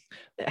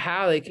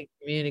 How they can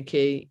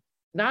communicate,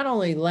 not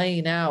only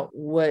laying out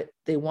what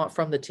they want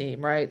from the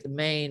team, right? The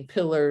main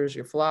pillars,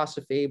 your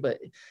philosophy,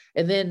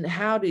 and then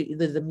how do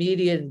the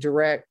media and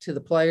direct to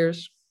the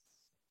players,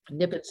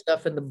 nipping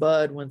stuff in the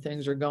bud when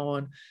things are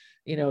going,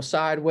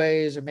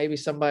 sideways, or maybe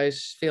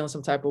somebody's feeling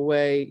some type of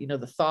way,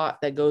 the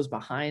thought that goes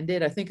behind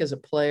it. I think as a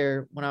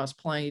player, when I was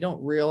playing, you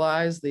don't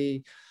realize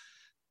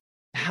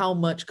how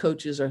much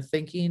coaches are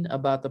thinking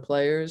about the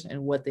players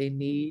and what they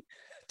need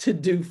to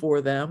do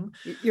for them.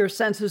 Your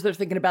sense is they're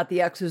thinking about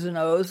the X's and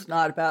O's,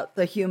 not about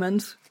the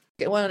humans.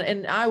 Well,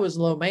 and I was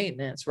low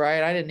maintenance,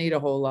 right? I didn't need a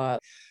whole lot,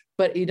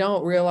 but you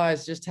don't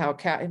realize just how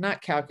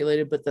not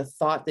calculated, but the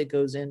thought that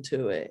goes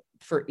into it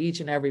for each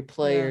and every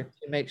player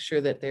to make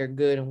sure that they're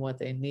good and what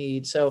they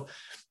need. So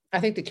I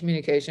think the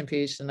communication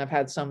piece, and I've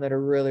had some that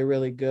are really,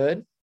 really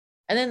good.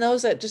 And then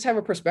those that just have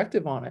a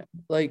perspective on it.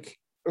 Like,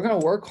 we're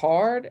going to work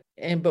hard,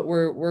 but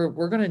we're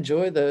going to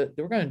enjoy it.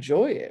 We're going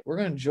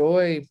to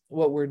enjoy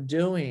what we're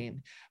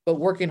doing, but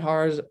working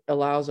hard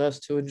allows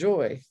us to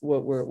enjoy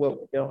what we're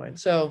doing.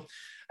 So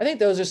I think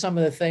those are some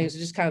of the things,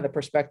 just kind of the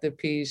perspective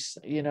piece,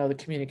 the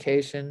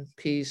communication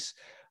piece,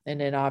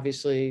 and then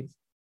obviously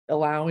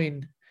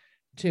allowing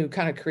to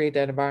kind of create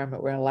that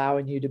environment where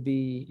allowing you to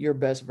be your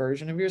best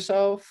version of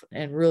yourself,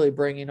 and really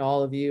bringing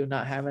all of you,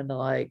 not having to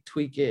like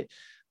tweak it,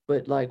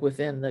 but like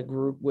within the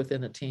group,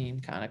 within the team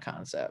kind of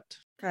concept.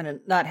 Kind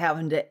of not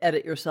having to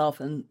edit yourself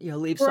and,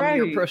 leave some of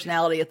your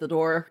personality at the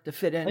door to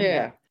fit in.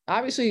 Yeah.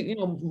 obviously,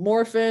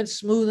 morphing,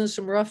 smoothing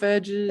some rough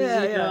edges,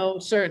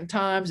 certain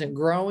times and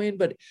growing.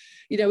 But,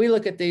 we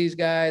look at these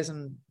guys,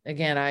 and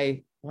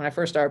again, when I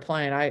first started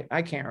playing,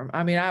 I can't remember.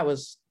 I mean, I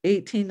was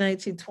 18,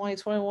 19, 20,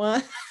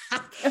 21.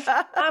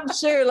 I'm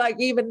sure like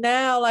even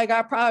now, like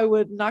I probably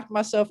would knock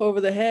myself over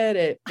the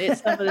head at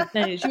some of the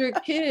things. You're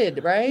a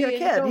kid, right? You're a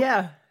kid,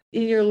 yeah.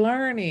 And you're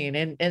learning.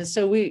 And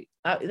so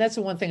that's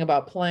the one thing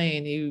about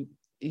playing,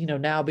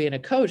 now being a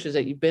coach, is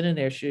that you've been in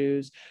their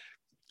shoes.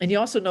 And you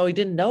also know you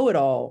didn't know it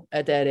all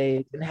at that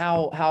age, and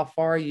how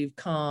far you've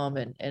come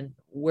and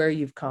where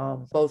you've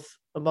come, both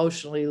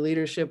emotionally,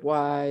 leadership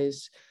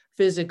wise,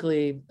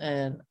 physically,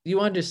 and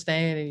you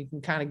understand, and you can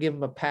kind of give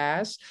them a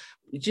pass.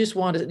 You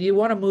want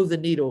to move the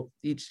needle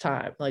each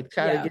time, like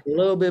try to get a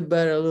little bit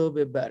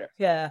better.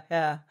 Yeah.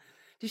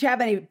 Did you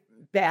have any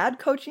bad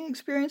coaching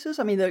experiences?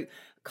 I mean, the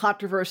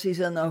controversies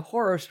and the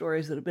horror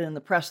stories that have been in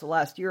the press the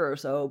last year or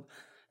so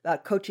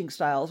about coaching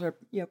styles are,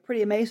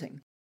 pretty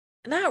amazing.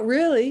 Not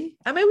really.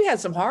 I mean, we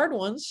had some hard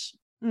ones,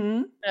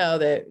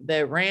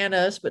 that ran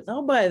us, but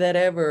nobody that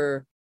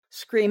ever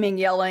screaming,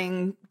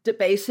 yelling,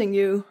 debasing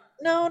you.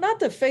 No, not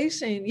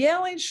defacing,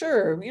 yelling.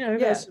 Sure.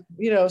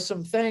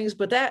 Some things,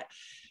 but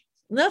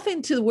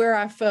nothing to where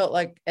I felt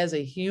like as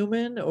a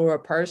human or a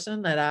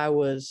person that I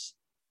was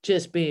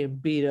just being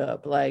beat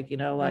up, but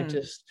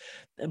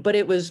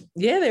it was,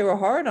 they were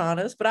hard on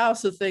us. But I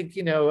also think,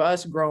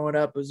 us growing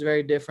up was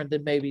very different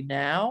than maybe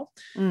now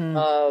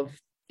of,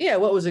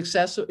 what was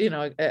accessible,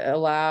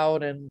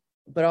 allowed,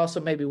 but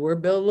also maybe we're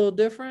built a little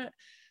different.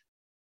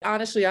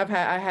 Honestly, I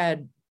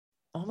had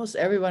almost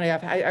everybody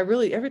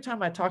every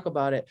time I talk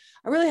about it,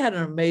 I really had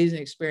an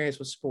amazing experience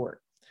with sport.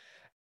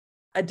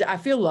 I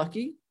feel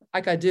lucky,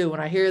 like I do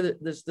when I hear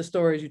the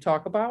stories you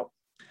talk about.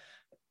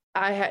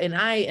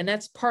 And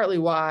that's partly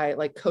why,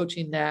 like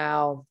coaching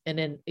now and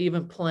then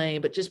even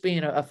playing, but just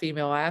being a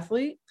female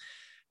athlete,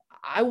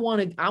 I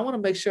want to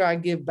make sure I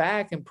give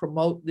back and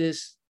promote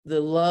the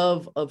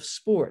love of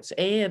sports.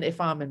 And if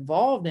I'm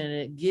involved in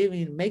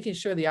it, making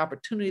sure the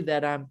opportunity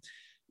that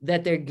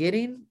they're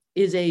getting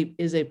is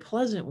a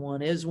pleasant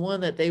one, is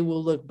one that they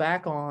will look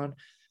back on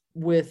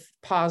with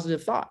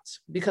positive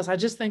thoughts, because I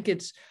just think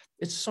it's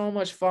so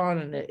much fun,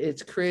 and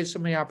it's created so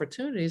many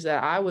opportunities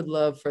that I would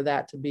love for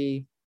that to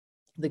be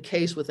the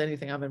case with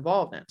anything I'm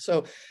involved in.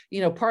 So,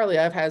 partly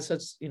I've had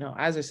such,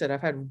 as I said,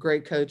 I've had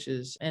great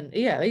coaches, and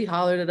they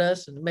hollered at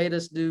us and made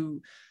us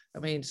do,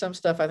 some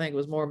stuff I think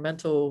was more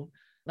mental,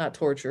 not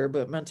torture,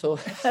 but mental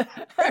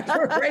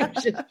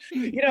preparation,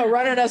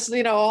 running us,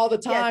 all the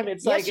time.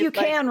 It's like, you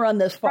can run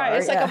this far. Right.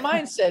 It's like a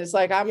mindset. It's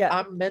like,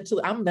 I'm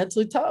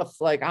mentally tough.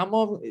 Like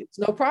it's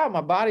no problem.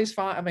 My body's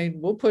fine.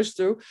 We'll push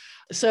through.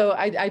 So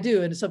I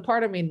do. And so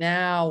part of me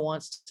now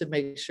wants to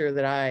make sure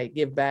that I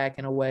give back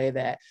in a way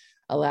that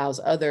allows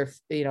other,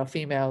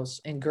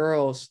 females and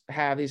girls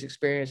have these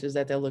experiences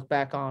that they'll look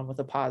back on with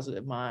a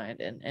positive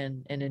mind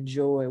and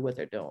enjoy what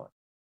they're doing.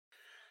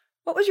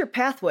 What was your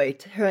pathway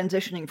to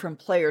transitioning from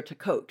player to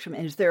coach?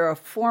 Is there a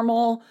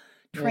formal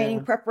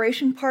training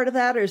preparation part of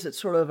that, or is it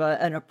sort of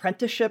an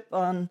apprenticeship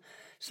on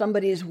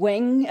somebody's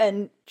wing?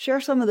 And share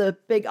some of the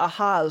big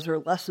ahas or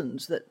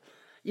lessons that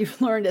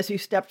you've learned as you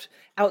stepped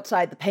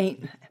outside the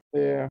paint.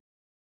 Yeah.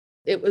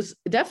 It was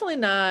definitely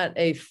not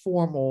a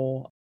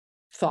formal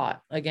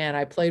thought. Again,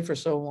 I played for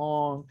so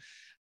long.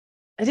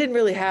 I didn't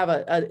really have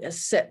a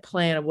set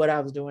plan of what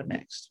I was doing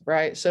next,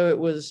 right? So it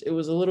was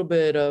a little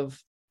bit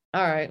of,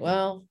 all right,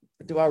 well,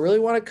 do I really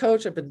want to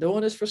coach? I've been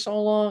doing this for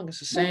so long. It's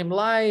the same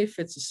life.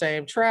 It's the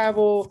same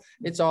travel.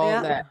 It's all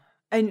that.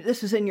 And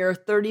this is in your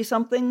 30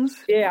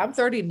 somethings? Yeah, I'm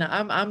 39.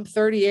 I'm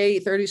 38,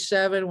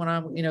 37 when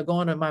I'm,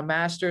 going to my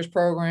master's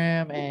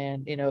program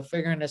and,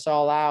 figuring this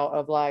all out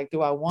of like,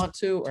 do I want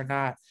to or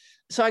not?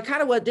 So I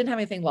kind of didn't have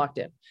anything locked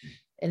in.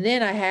 And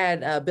then I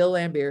had Bill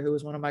Lambier, who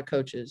was one of my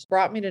coaches,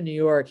 brought me to New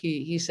York.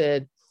 He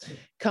said,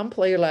 come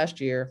play your last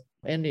year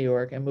in New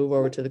York and move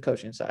over to the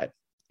coaching side.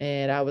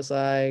 And I was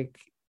like,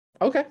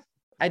 okay.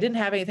 I didn't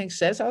have anything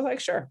set, so I was like,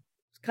 sure.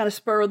 It's kind of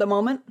spur of the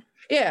moment.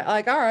 Yeah,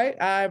 like, all right,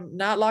 I'm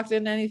not locked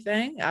into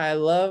anything. I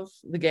love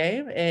the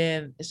game,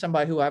 and it's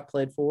somebody who I've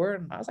played for,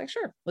 and I was like,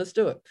 sure, let's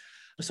do it.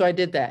 So I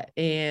did that.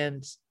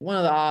 And one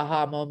of the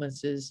aha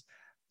moments is,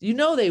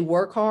 they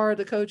work hard,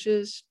 the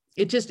coaches.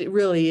 It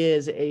really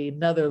is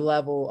another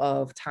level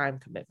of time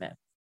commitment.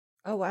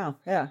 Oh, wow.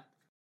 Yeah.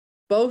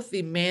 Both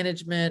the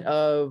management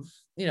of,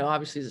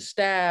 obviously the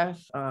staff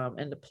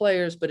and the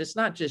players, but it's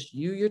not just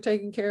you're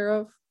taking care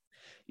of.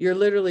 You're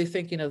literally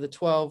thinking of the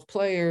 12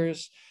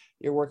 players.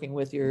 You're working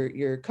with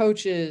your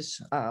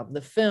coaches,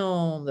 the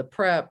film, the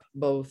prep,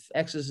 both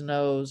X's and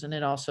O's, and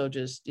then also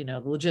just,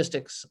 the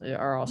logistics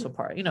are also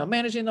part,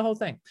 managing the whole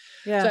thing.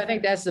 Yeah. So I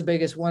think that's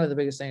one of the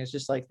biggest things,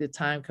 just like the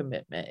time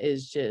commitment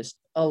is just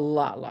a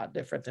lot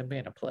different than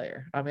being a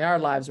player. Our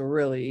lives were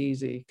really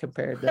easy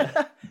compared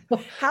to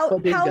how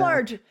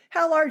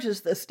large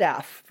is the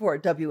staff for a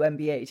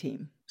WNBA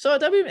team? So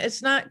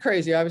it's not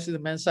crazy. Obviously, the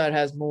men's side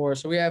has more.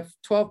 So we have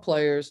 12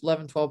 players,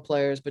 12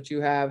 players, but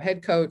you have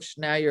head coach.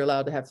 Now you're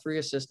allowed to have 3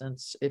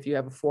 assistants if you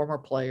have a former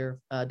player,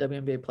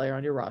 WNBA player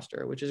on your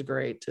roster, which is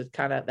great to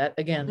kind of that,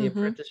 again, the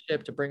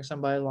apprenticeship to bring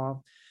somebody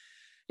along.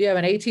 You have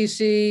an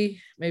ATC,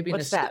 maybe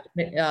What's that?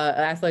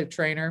 Athletic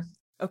trainer.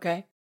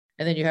 Okay.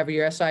 And then you have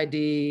your SID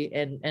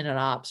and an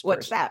ops person.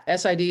 What's that?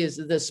 SID is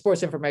the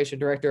sports information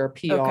director or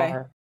PR. Okay.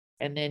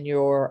 And then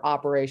your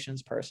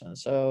operations person.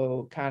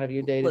 So kind of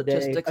your day-to-day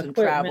logistics and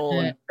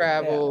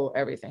travel,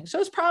 everything. So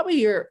it's probably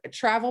your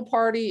travel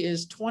party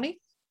is 20.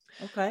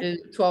 Okay.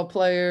 12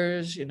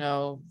 players,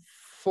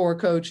 4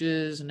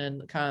 coaches, and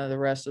then kind of the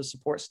rest of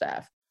support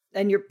staff.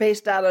 And you're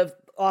based out of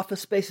office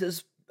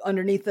spaces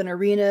underneath an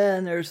arena,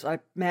 and there's, I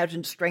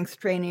imagine, strength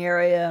training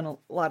area and a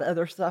lot of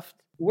other stuff.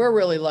 We're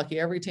really lucky.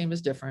 Every team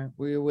is different.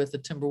 We're with the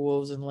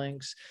Timberwolves and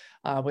Lynx.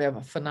 We have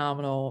a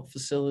phenomenal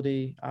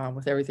facility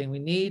with everything we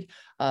need.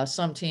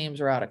 Some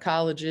teams are out of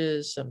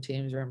colleges. Some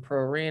teams are in pro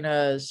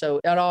arenas. So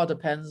it all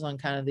depends on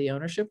kind of the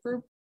ownership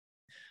group.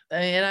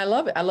 And I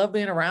love it. I love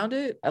being around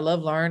it. I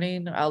love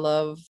learning. I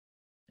love,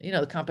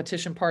 the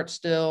competition part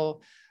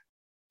still.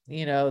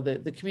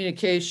 The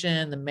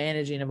communication, the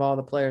managing of all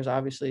the players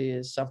obviously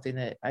is something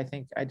that I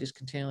think I just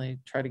continually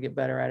try to get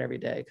better at every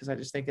day, because I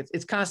just think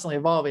it's constantly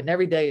evolving.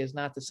 Every day is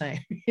not the same.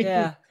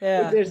 Yeah.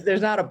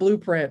 There's not a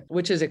blueprint,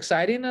 which is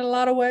exciting in a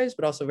lot of ways,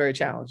 but also very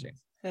challenging.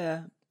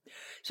 Yeah.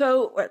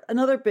 So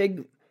another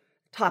big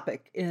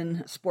topic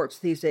in sports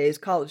these days,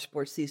 college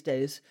sports these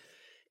days,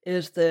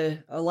 is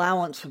the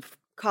allowance of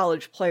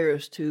college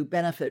players to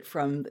benefit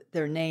from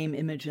their name,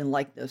 image, and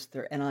likeness,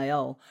 their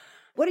NIL.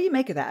 What do you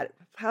make of that?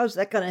 How's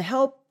that going to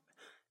help?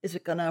 Is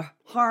it going to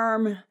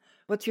harm?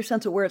 What's your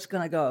sense of where it's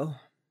going to go?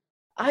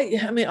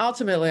 I mean,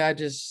 ultimately,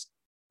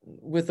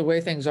 with the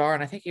way things are,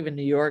 and I think even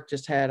New York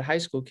just had high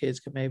school kids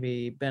could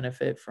maybe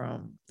benefit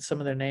from some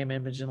of their name,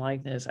 image, and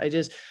likeness.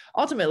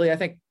 Ultimately, I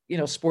think,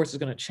 sports is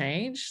going to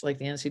change, like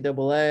the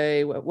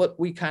NCAA, what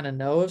we kind of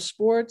know of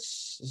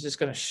sports is just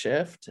going to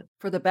shift.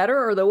 For the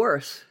better or the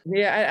worse?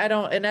 Yeah, I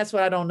don't, and that's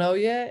what I don't know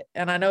yet.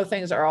 And I know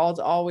things are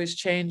always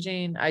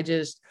changing.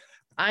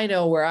 I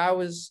know where I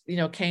was,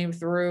 came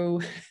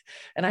through,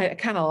 and I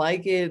kind of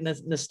like it, and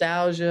the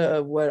nostalgia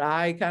of what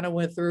I kind of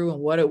went through and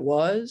what it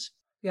was.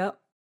 Yep.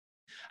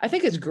 I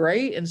think it's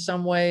great in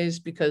some ways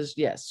because,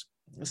 yes,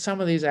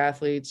 some of these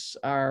athletes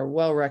are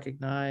well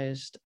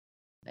recognized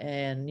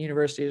and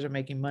universities are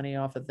making money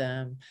off of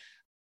them.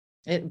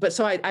 But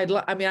so I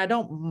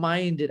don't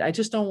mind it. I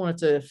just don't want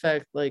it to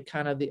affect like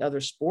kind of the other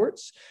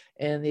sports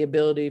and the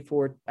ability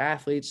for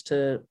athletes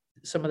to,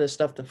 some of this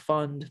stuff to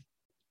fund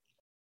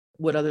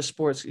what other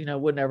sports,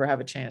 would never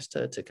have a chance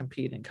to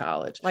compete in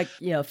college. Like,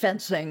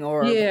 fencing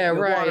or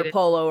right. water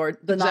polo or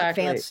the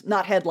exactly.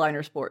 not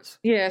headliner sports.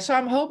 Yeah. So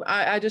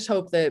I just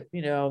hope that,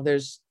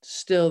 there's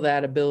still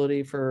that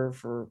ability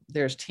for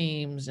there's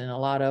teams and a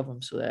lot of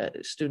them so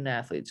that student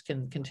athletes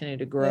can continue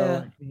to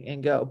grow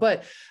and go.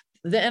 But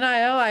the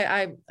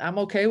NIL, I'm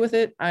okay with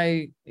it.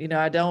 I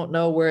don't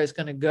know where it's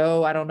going to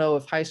go. I don't know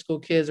if high school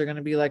kids are going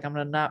to be like, I'm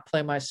going to not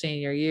play my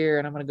senior year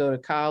and I'm going to go to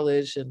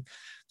college and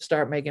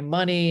start making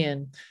money.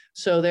 And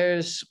so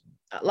there's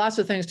lots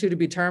of things to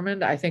be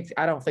determined. I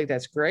don't think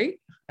that's great.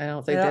 I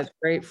don't think that's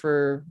great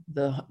for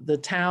the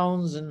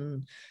towns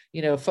and,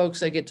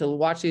 folks that get to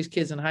watch these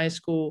kids in high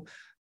school.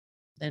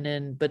 And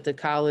then, but the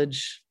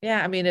college,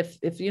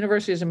 if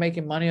universities are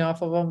making money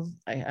off of them,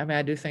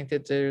 I do think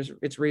that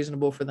it's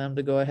reasonable for them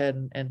to go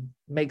ahead and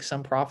make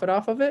some profit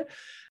off of it.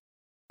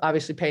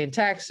 Obviously paying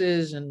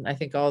taxes. And I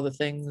think all the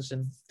things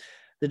and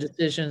the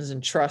decisions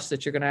and trust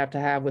that you're going to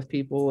have with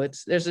people.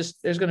 There's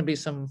going to be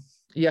some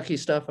yucky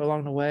stuff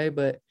along the way,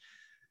 but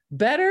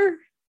better.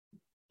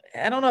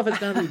 I don't know if it's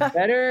going to be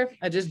better.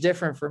 It's just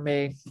different for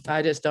me.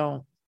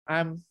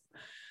 I'm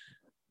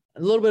a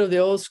little bit of the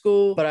old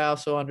school, but I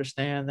also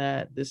understand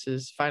that this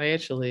is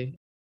financially,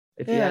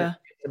 if you have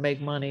to make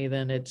money,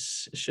 then it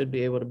should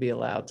be able to be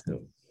allowed to.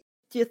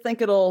 Do you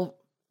think it'll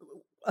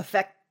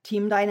affect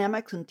team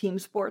dynamics and team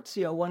sports?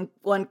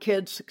 One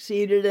kid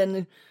succeeded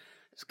and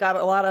it's got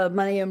a lot of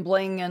money and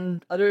bling,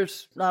 and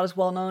others not as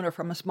well known or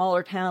from a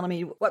smaller town. I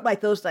mean, what might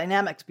those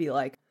dynamics be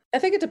like? I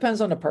think it depends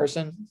on the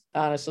person,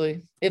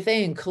 honestly. If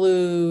they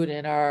include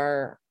and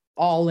are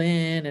all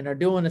in and are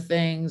doing the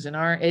things and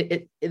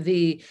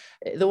the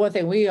one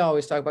thing we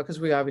always talk about,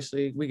 because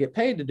we get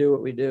paid to do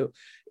what we do,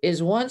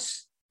 is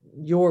once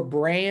your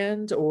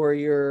brand or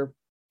your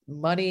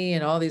money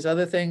and all these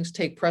other things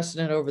take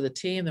precedent over the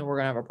team, then we're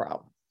going to have a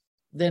problem.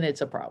 Then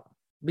it's a problem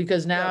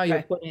because now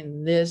you're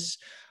putting this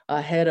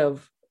ahead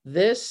of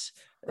this,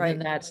 right?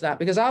 And that's not,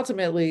 because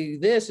ultimately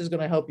this is going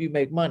to help you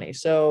make money.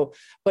 So,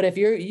 but if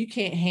you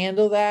can't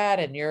handle that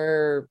and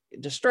you're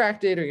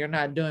distracted or you're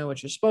not doing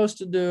what you're supposed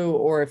to do,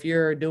 or if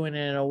you're doing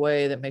it in a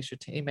way that makes your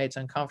teammates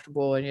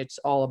uncomfortable and it's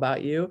all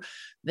about you,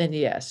 then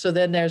yes. So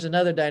then there's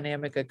another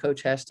dynamic a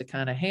coach has to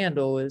kind of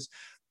handle is,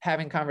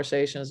 having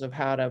conversations of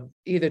how to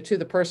either to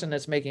the person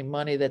that's making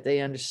money that they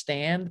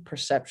understand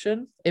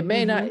perception. It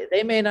may not,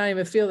 they may not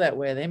even feel that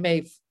way. They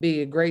may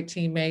be a great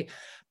teammate,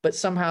 but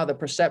somehow the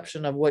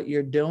perception of what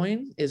you're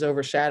doing is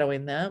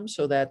overshadowing them,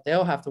 so that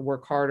they'll have to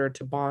work harder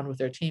to bond with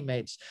their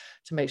teammates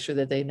to make sure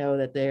that they know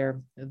that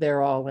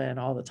they're all in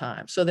all the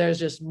time. So there's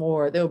just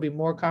more, there'll be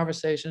more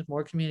conversations,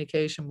 more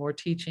communication, more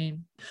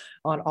teaching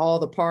on all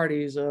the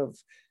parties of,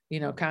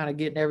 kind of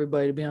getting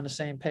everybody to be on the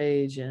same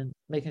page and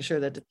making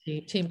sure that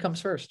the team comes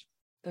first.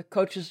 The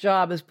coach's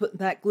job is putting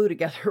that glue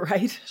together,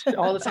 right?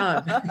 All the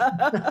time.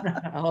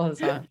 All the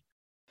time.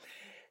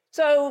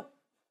 So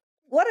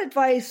what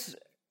advice,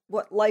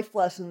 what life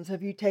lessons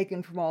have you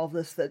taken from all of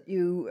this that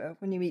you,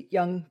 when you meet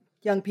young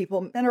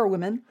people, men or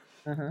women,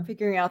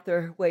 figuring out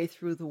their way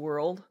through the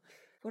world?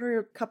 What are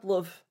a couple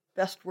of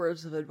best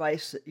words of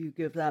advice that you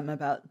give them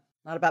about,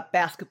 not about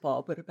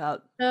basketball, but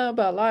about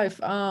life?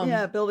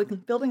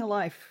 Building a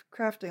life,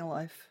 crafting a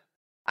life.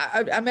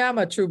 I mean, I'm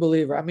a true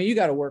believer. I mean, you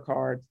got to work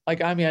hard.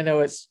 Like, I mean, I know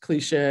it's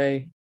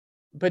cliche,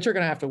 but you're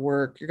going to have to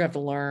work. You're going to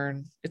have to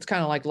learn. It's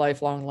kind of like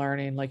lifelong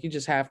learning. Like, you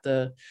just have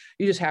to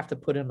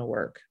put in the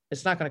work.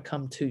 It's not going to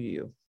come to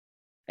you.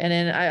 And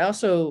then I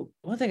also,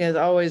 one thing I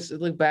always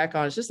look back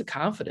on is just the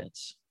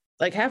confidence.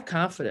 Like, have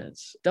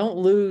confidence. Don't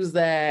lose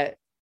that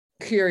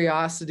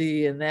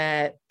curiosity and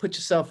that put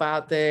yourself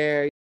out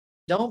there.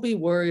 Don't be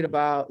worried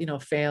about,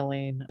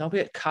 failing. Don't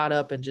get caught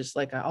up in just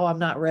like, oh, I'm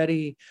not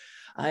ready.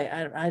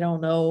 I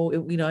don't know,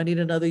 I need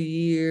another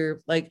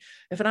year. Like,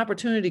 if an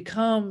opportunity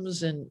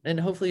comes and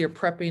hopefully you're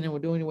prepping and we're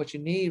doing what you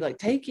need, like,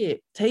 take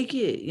it,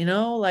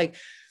 like,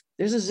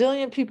 there's a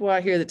zillion people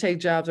out here that take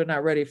jobs they're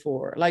not ready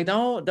for. Like,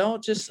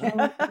 don't just,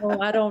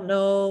 I don't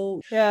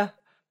know. Yeah.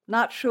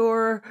 Not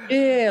sure.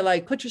 Yeah.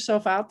 Like, put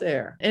yourself out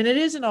there, and it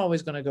isn't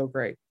always going to go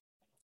great.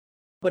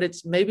 But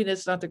maybe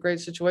it's not the great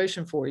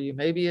situation for you.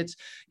 Maybe it's,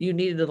 you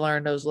needed to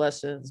learn those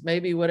lessons.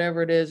 Maybe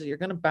whatever it is, you're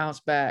going to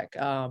bounce back.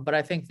 But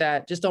I think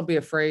that just don't be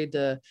afraid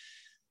to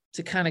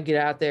kind of get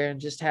out there and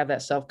just have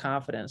that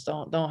self-confidence.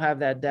 Don't have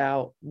that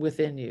doubt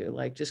within you.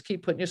 Like, just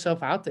keep putting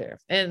yourself out there.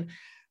 And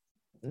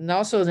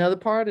also the other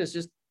part is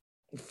just,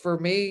 for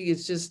me,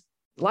 it's just,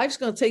 life's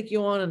going to take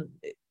you on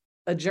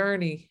a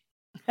journey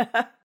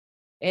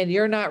and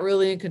you're not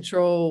really in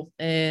control,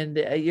 and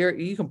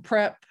you can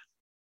prep,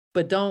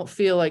 but don't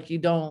feel like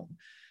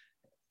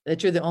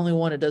that you're the only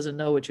one that doesn't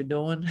know what you're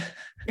doing.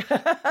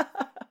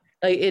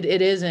 Like, it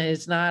isn't,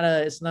 it's not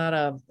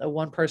a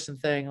one person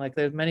thing. Like,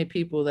 there's many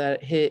people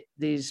that hit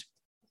these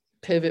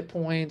pivot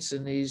points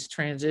and these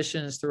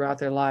transitions throughout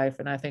their life.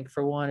 And I think,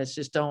 for one, it's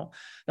just don't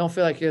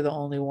feel like you're the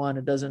only one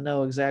that doesn't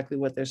know exactly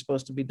what they're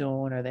supposed to be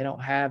doing, or they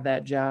don't have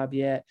that job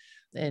yet.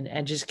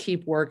 And just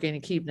keep working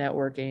and keep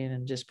networking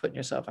and just putting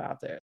yourself out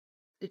there.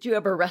 Did you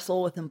ever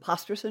wrestle with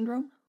imposter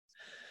syndrome?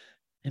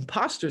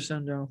 Imposter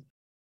syndrome.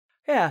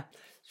 Yeah.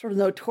 Sort of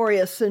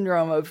notorious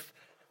syndrome of,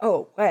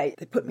 oh, wait,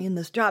 they put me in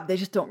this job. They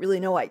just don't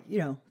really know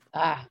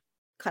kind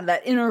of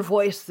that inner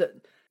voice, that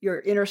your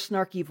inner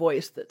snarky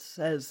voice that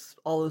says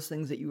all those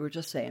things that you were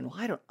just saying. Well,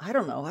 I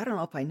don't know. I don't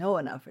know if I know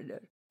enough.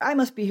 I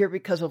must be here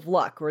because of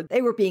luck, or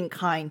they were being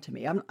kind to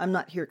me. I'm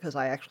not here because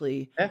I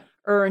actually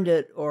earned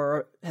it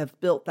or have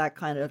built that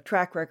kind of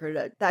track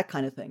record, that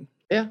kind of thing.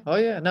 Yeah. Oh,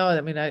 yeah. No, I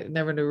mean, I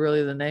never knew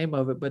really the name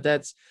of it, but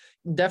that's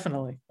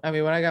definitely, I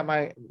mean, when I got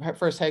my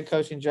first head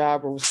coaching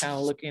job, or was kind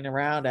of looking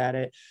around at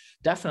it,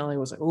 definitely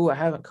was like, oh, I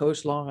haven't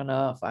coached long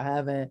enough. I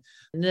haven't.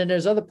 And then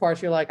there's other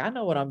parts you're like, I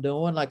know what I'm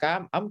doing. Like,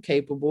 I'm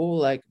capable.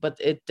 Like, but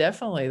it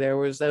definitely, there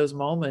was those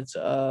moments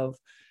of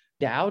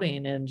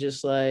doubting and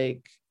just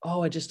like,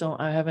 oh,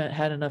 I haven't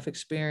had enough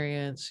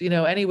experience,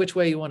 any which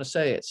way you want to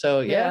say it. So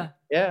yeah.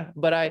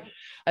 But I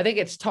think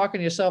it's talking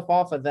yourself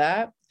off of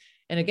that.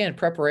 And again,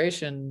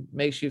 preparation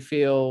makes you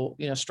feel,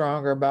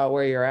 stronger about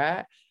where you're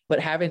at, but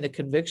having the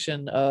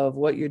conviction of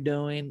what you're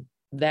doing,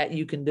 that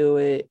you can do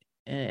it,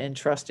 and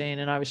trusting,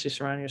 and obviously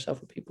surrounding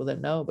yourself with people that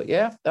know. But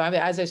yeah, I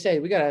mean, as I say,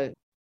 we got to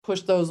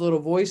push those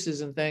little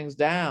voices and things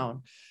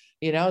down.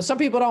 Some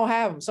people don't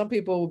have them. Some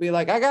people will be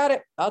like, I got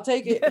it. I'll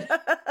take it.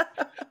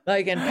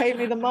 Like, and pay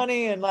me the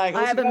money. And like,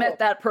 I haven't met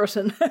that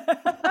person.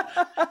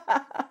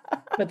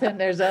 But then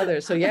there's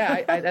others. So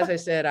yeah, I as I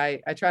said,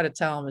 I try to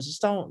tell them is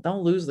just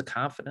don't lose the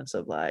confidence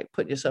of like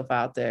putting yourself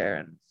out there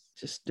and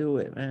just do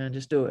it, man.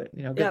 Just do it.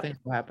 Good things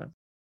will happen.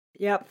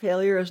 Yep.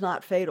 Failure is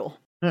not fatal.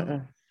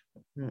 Mm-mm.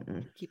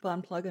 Keep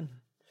on plugging.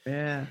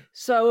 Yeah.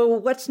 So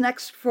what's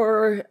next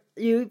for you?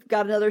 You've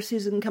got another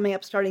season coming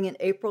up starting in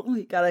April.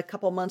 You got a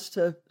couple months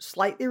to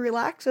slightly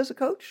relax as a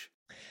coach.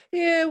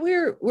 Yeah,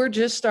 we're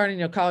just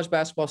starting, college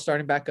basketball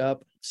starting back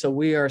up. So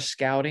we are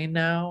scouting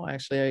now.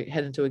 Actually, I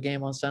head into a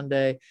game on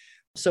Sunday.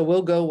 So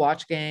we'll go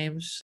watch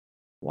games,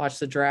 watch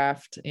the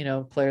draft,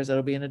 players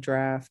that'll be in the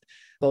draft,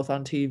 both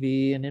on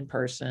TV and in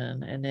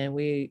person. And then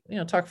we,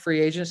 talk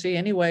free agency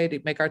anyway to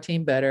make our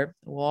team better.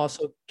 We'll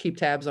also keep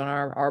tabs on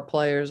our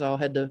players. I'll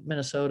head to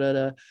Minnesota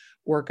to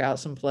work out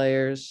some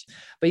players.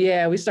 But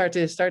yeah, we start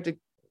to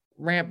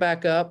ramp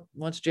back up.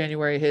 Once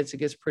January hits, it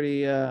gets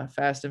pretty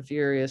fast and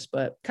furious,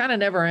 but kind of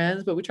never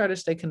ends. But we try to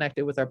stay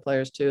connected with our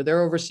players too.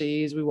 They're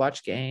overseas. We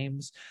watch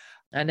games,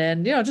 and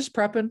then, just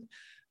prepping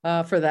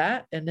for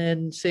that, and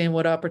then seeing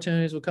what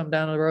opportunities will come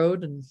down the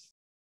road and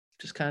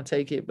just kind of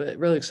take it. But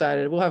really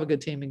excited. We'll have a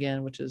good team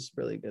again, which is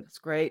really good. That's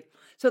great.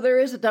 So there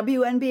is a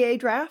WNBA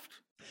draft?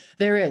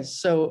 There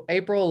is. So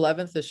April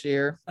 11th this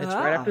year. It's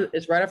right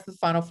after the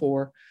Final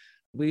Four.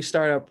 We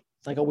start up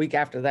like a week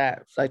after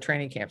that, like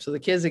training camp. So the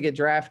kids that get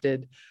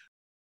drafted,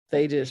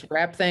 they just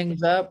wrap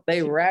things up.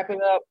 They wrap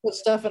it up, put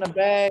stuff in a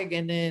bag,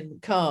 and then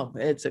come.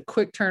 It's a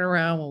quick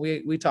turnaround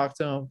when we talk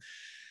to them.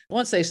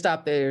 Once they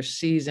stop their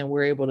season,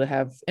 we're able to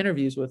have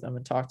interviews with them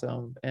and talk to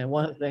them. And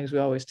one of the things we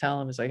always tell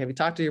them is like, have you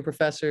talked to your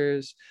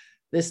professors?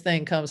 This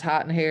thing comes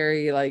hot and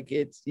hairy. Like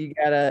you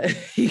gotta get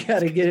it it's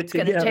together. It's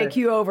gonna take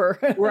you over.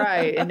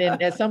 Right. And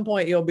then at some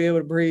point you'll be able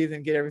to breathe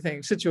and get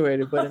everything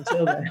situated. But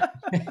until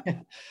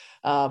then,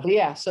 but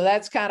yeah, so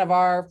that's kind of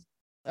our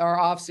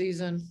off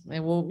season,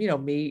 and we'll,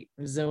 meet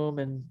and Zoom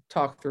and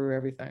talk through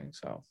everything.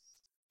 So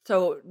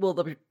will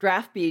the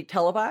draft be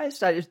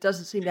televised? It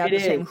doesn't seem to have the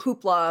same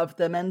hoopla of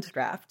the men's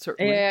draft,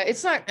 certainly. Yeah,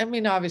 it's not,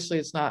 obviously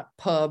it's not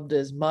pubbed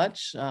as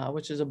much,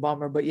 which is a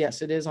bummer, but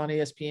yes, it is on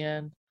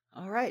ESPN.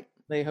 All right.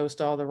 They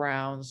host all the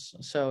rounds.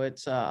 So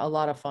it's a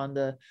lot of fun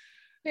to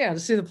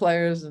see the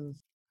players and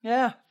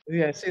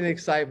see the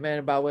excitement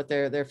about what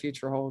their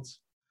future holds.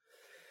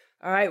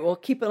 All right. Well,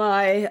 keep an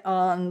eye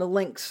on the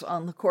links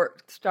on the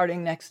court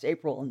starting next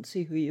April and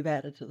see who you've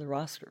added to the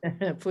roster.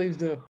 Please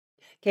do.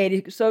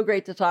 Katie, so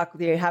great to talk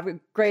with you. Have a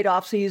great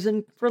off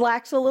season.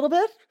 Relax a little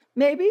bit,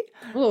 maybe.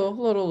 A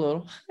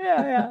little.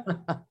 Yeah.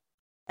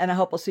 And I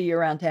hope I'll see you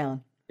around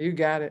town. You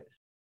got it.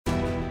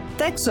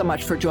 Thanks so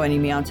much for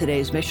joining me on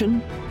today's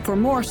mission. For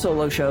more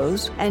solo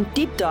shows and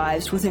deep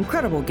dives with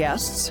incredible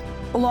guests,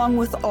 along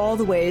with all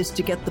the ways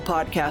to get the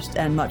podcast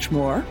and much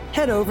more,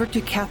 head over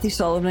to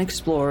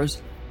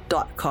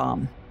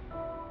KathySullivanExplores.com.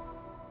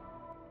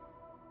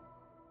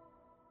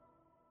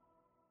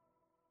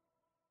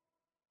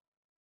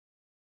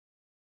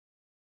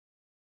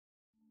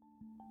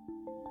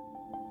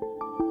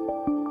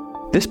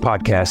 This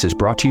podcast is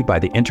brought to you by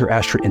the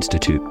InterAstra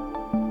Institute.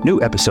 New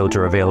episodes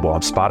are available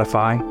on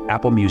Spotify,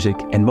 Apple Music,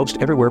 and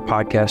most everywhere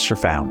podcasts are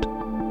found.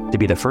 To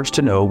be the first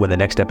to know when the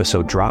next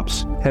episode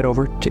drops, head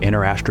over to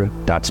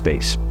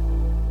interastra.space.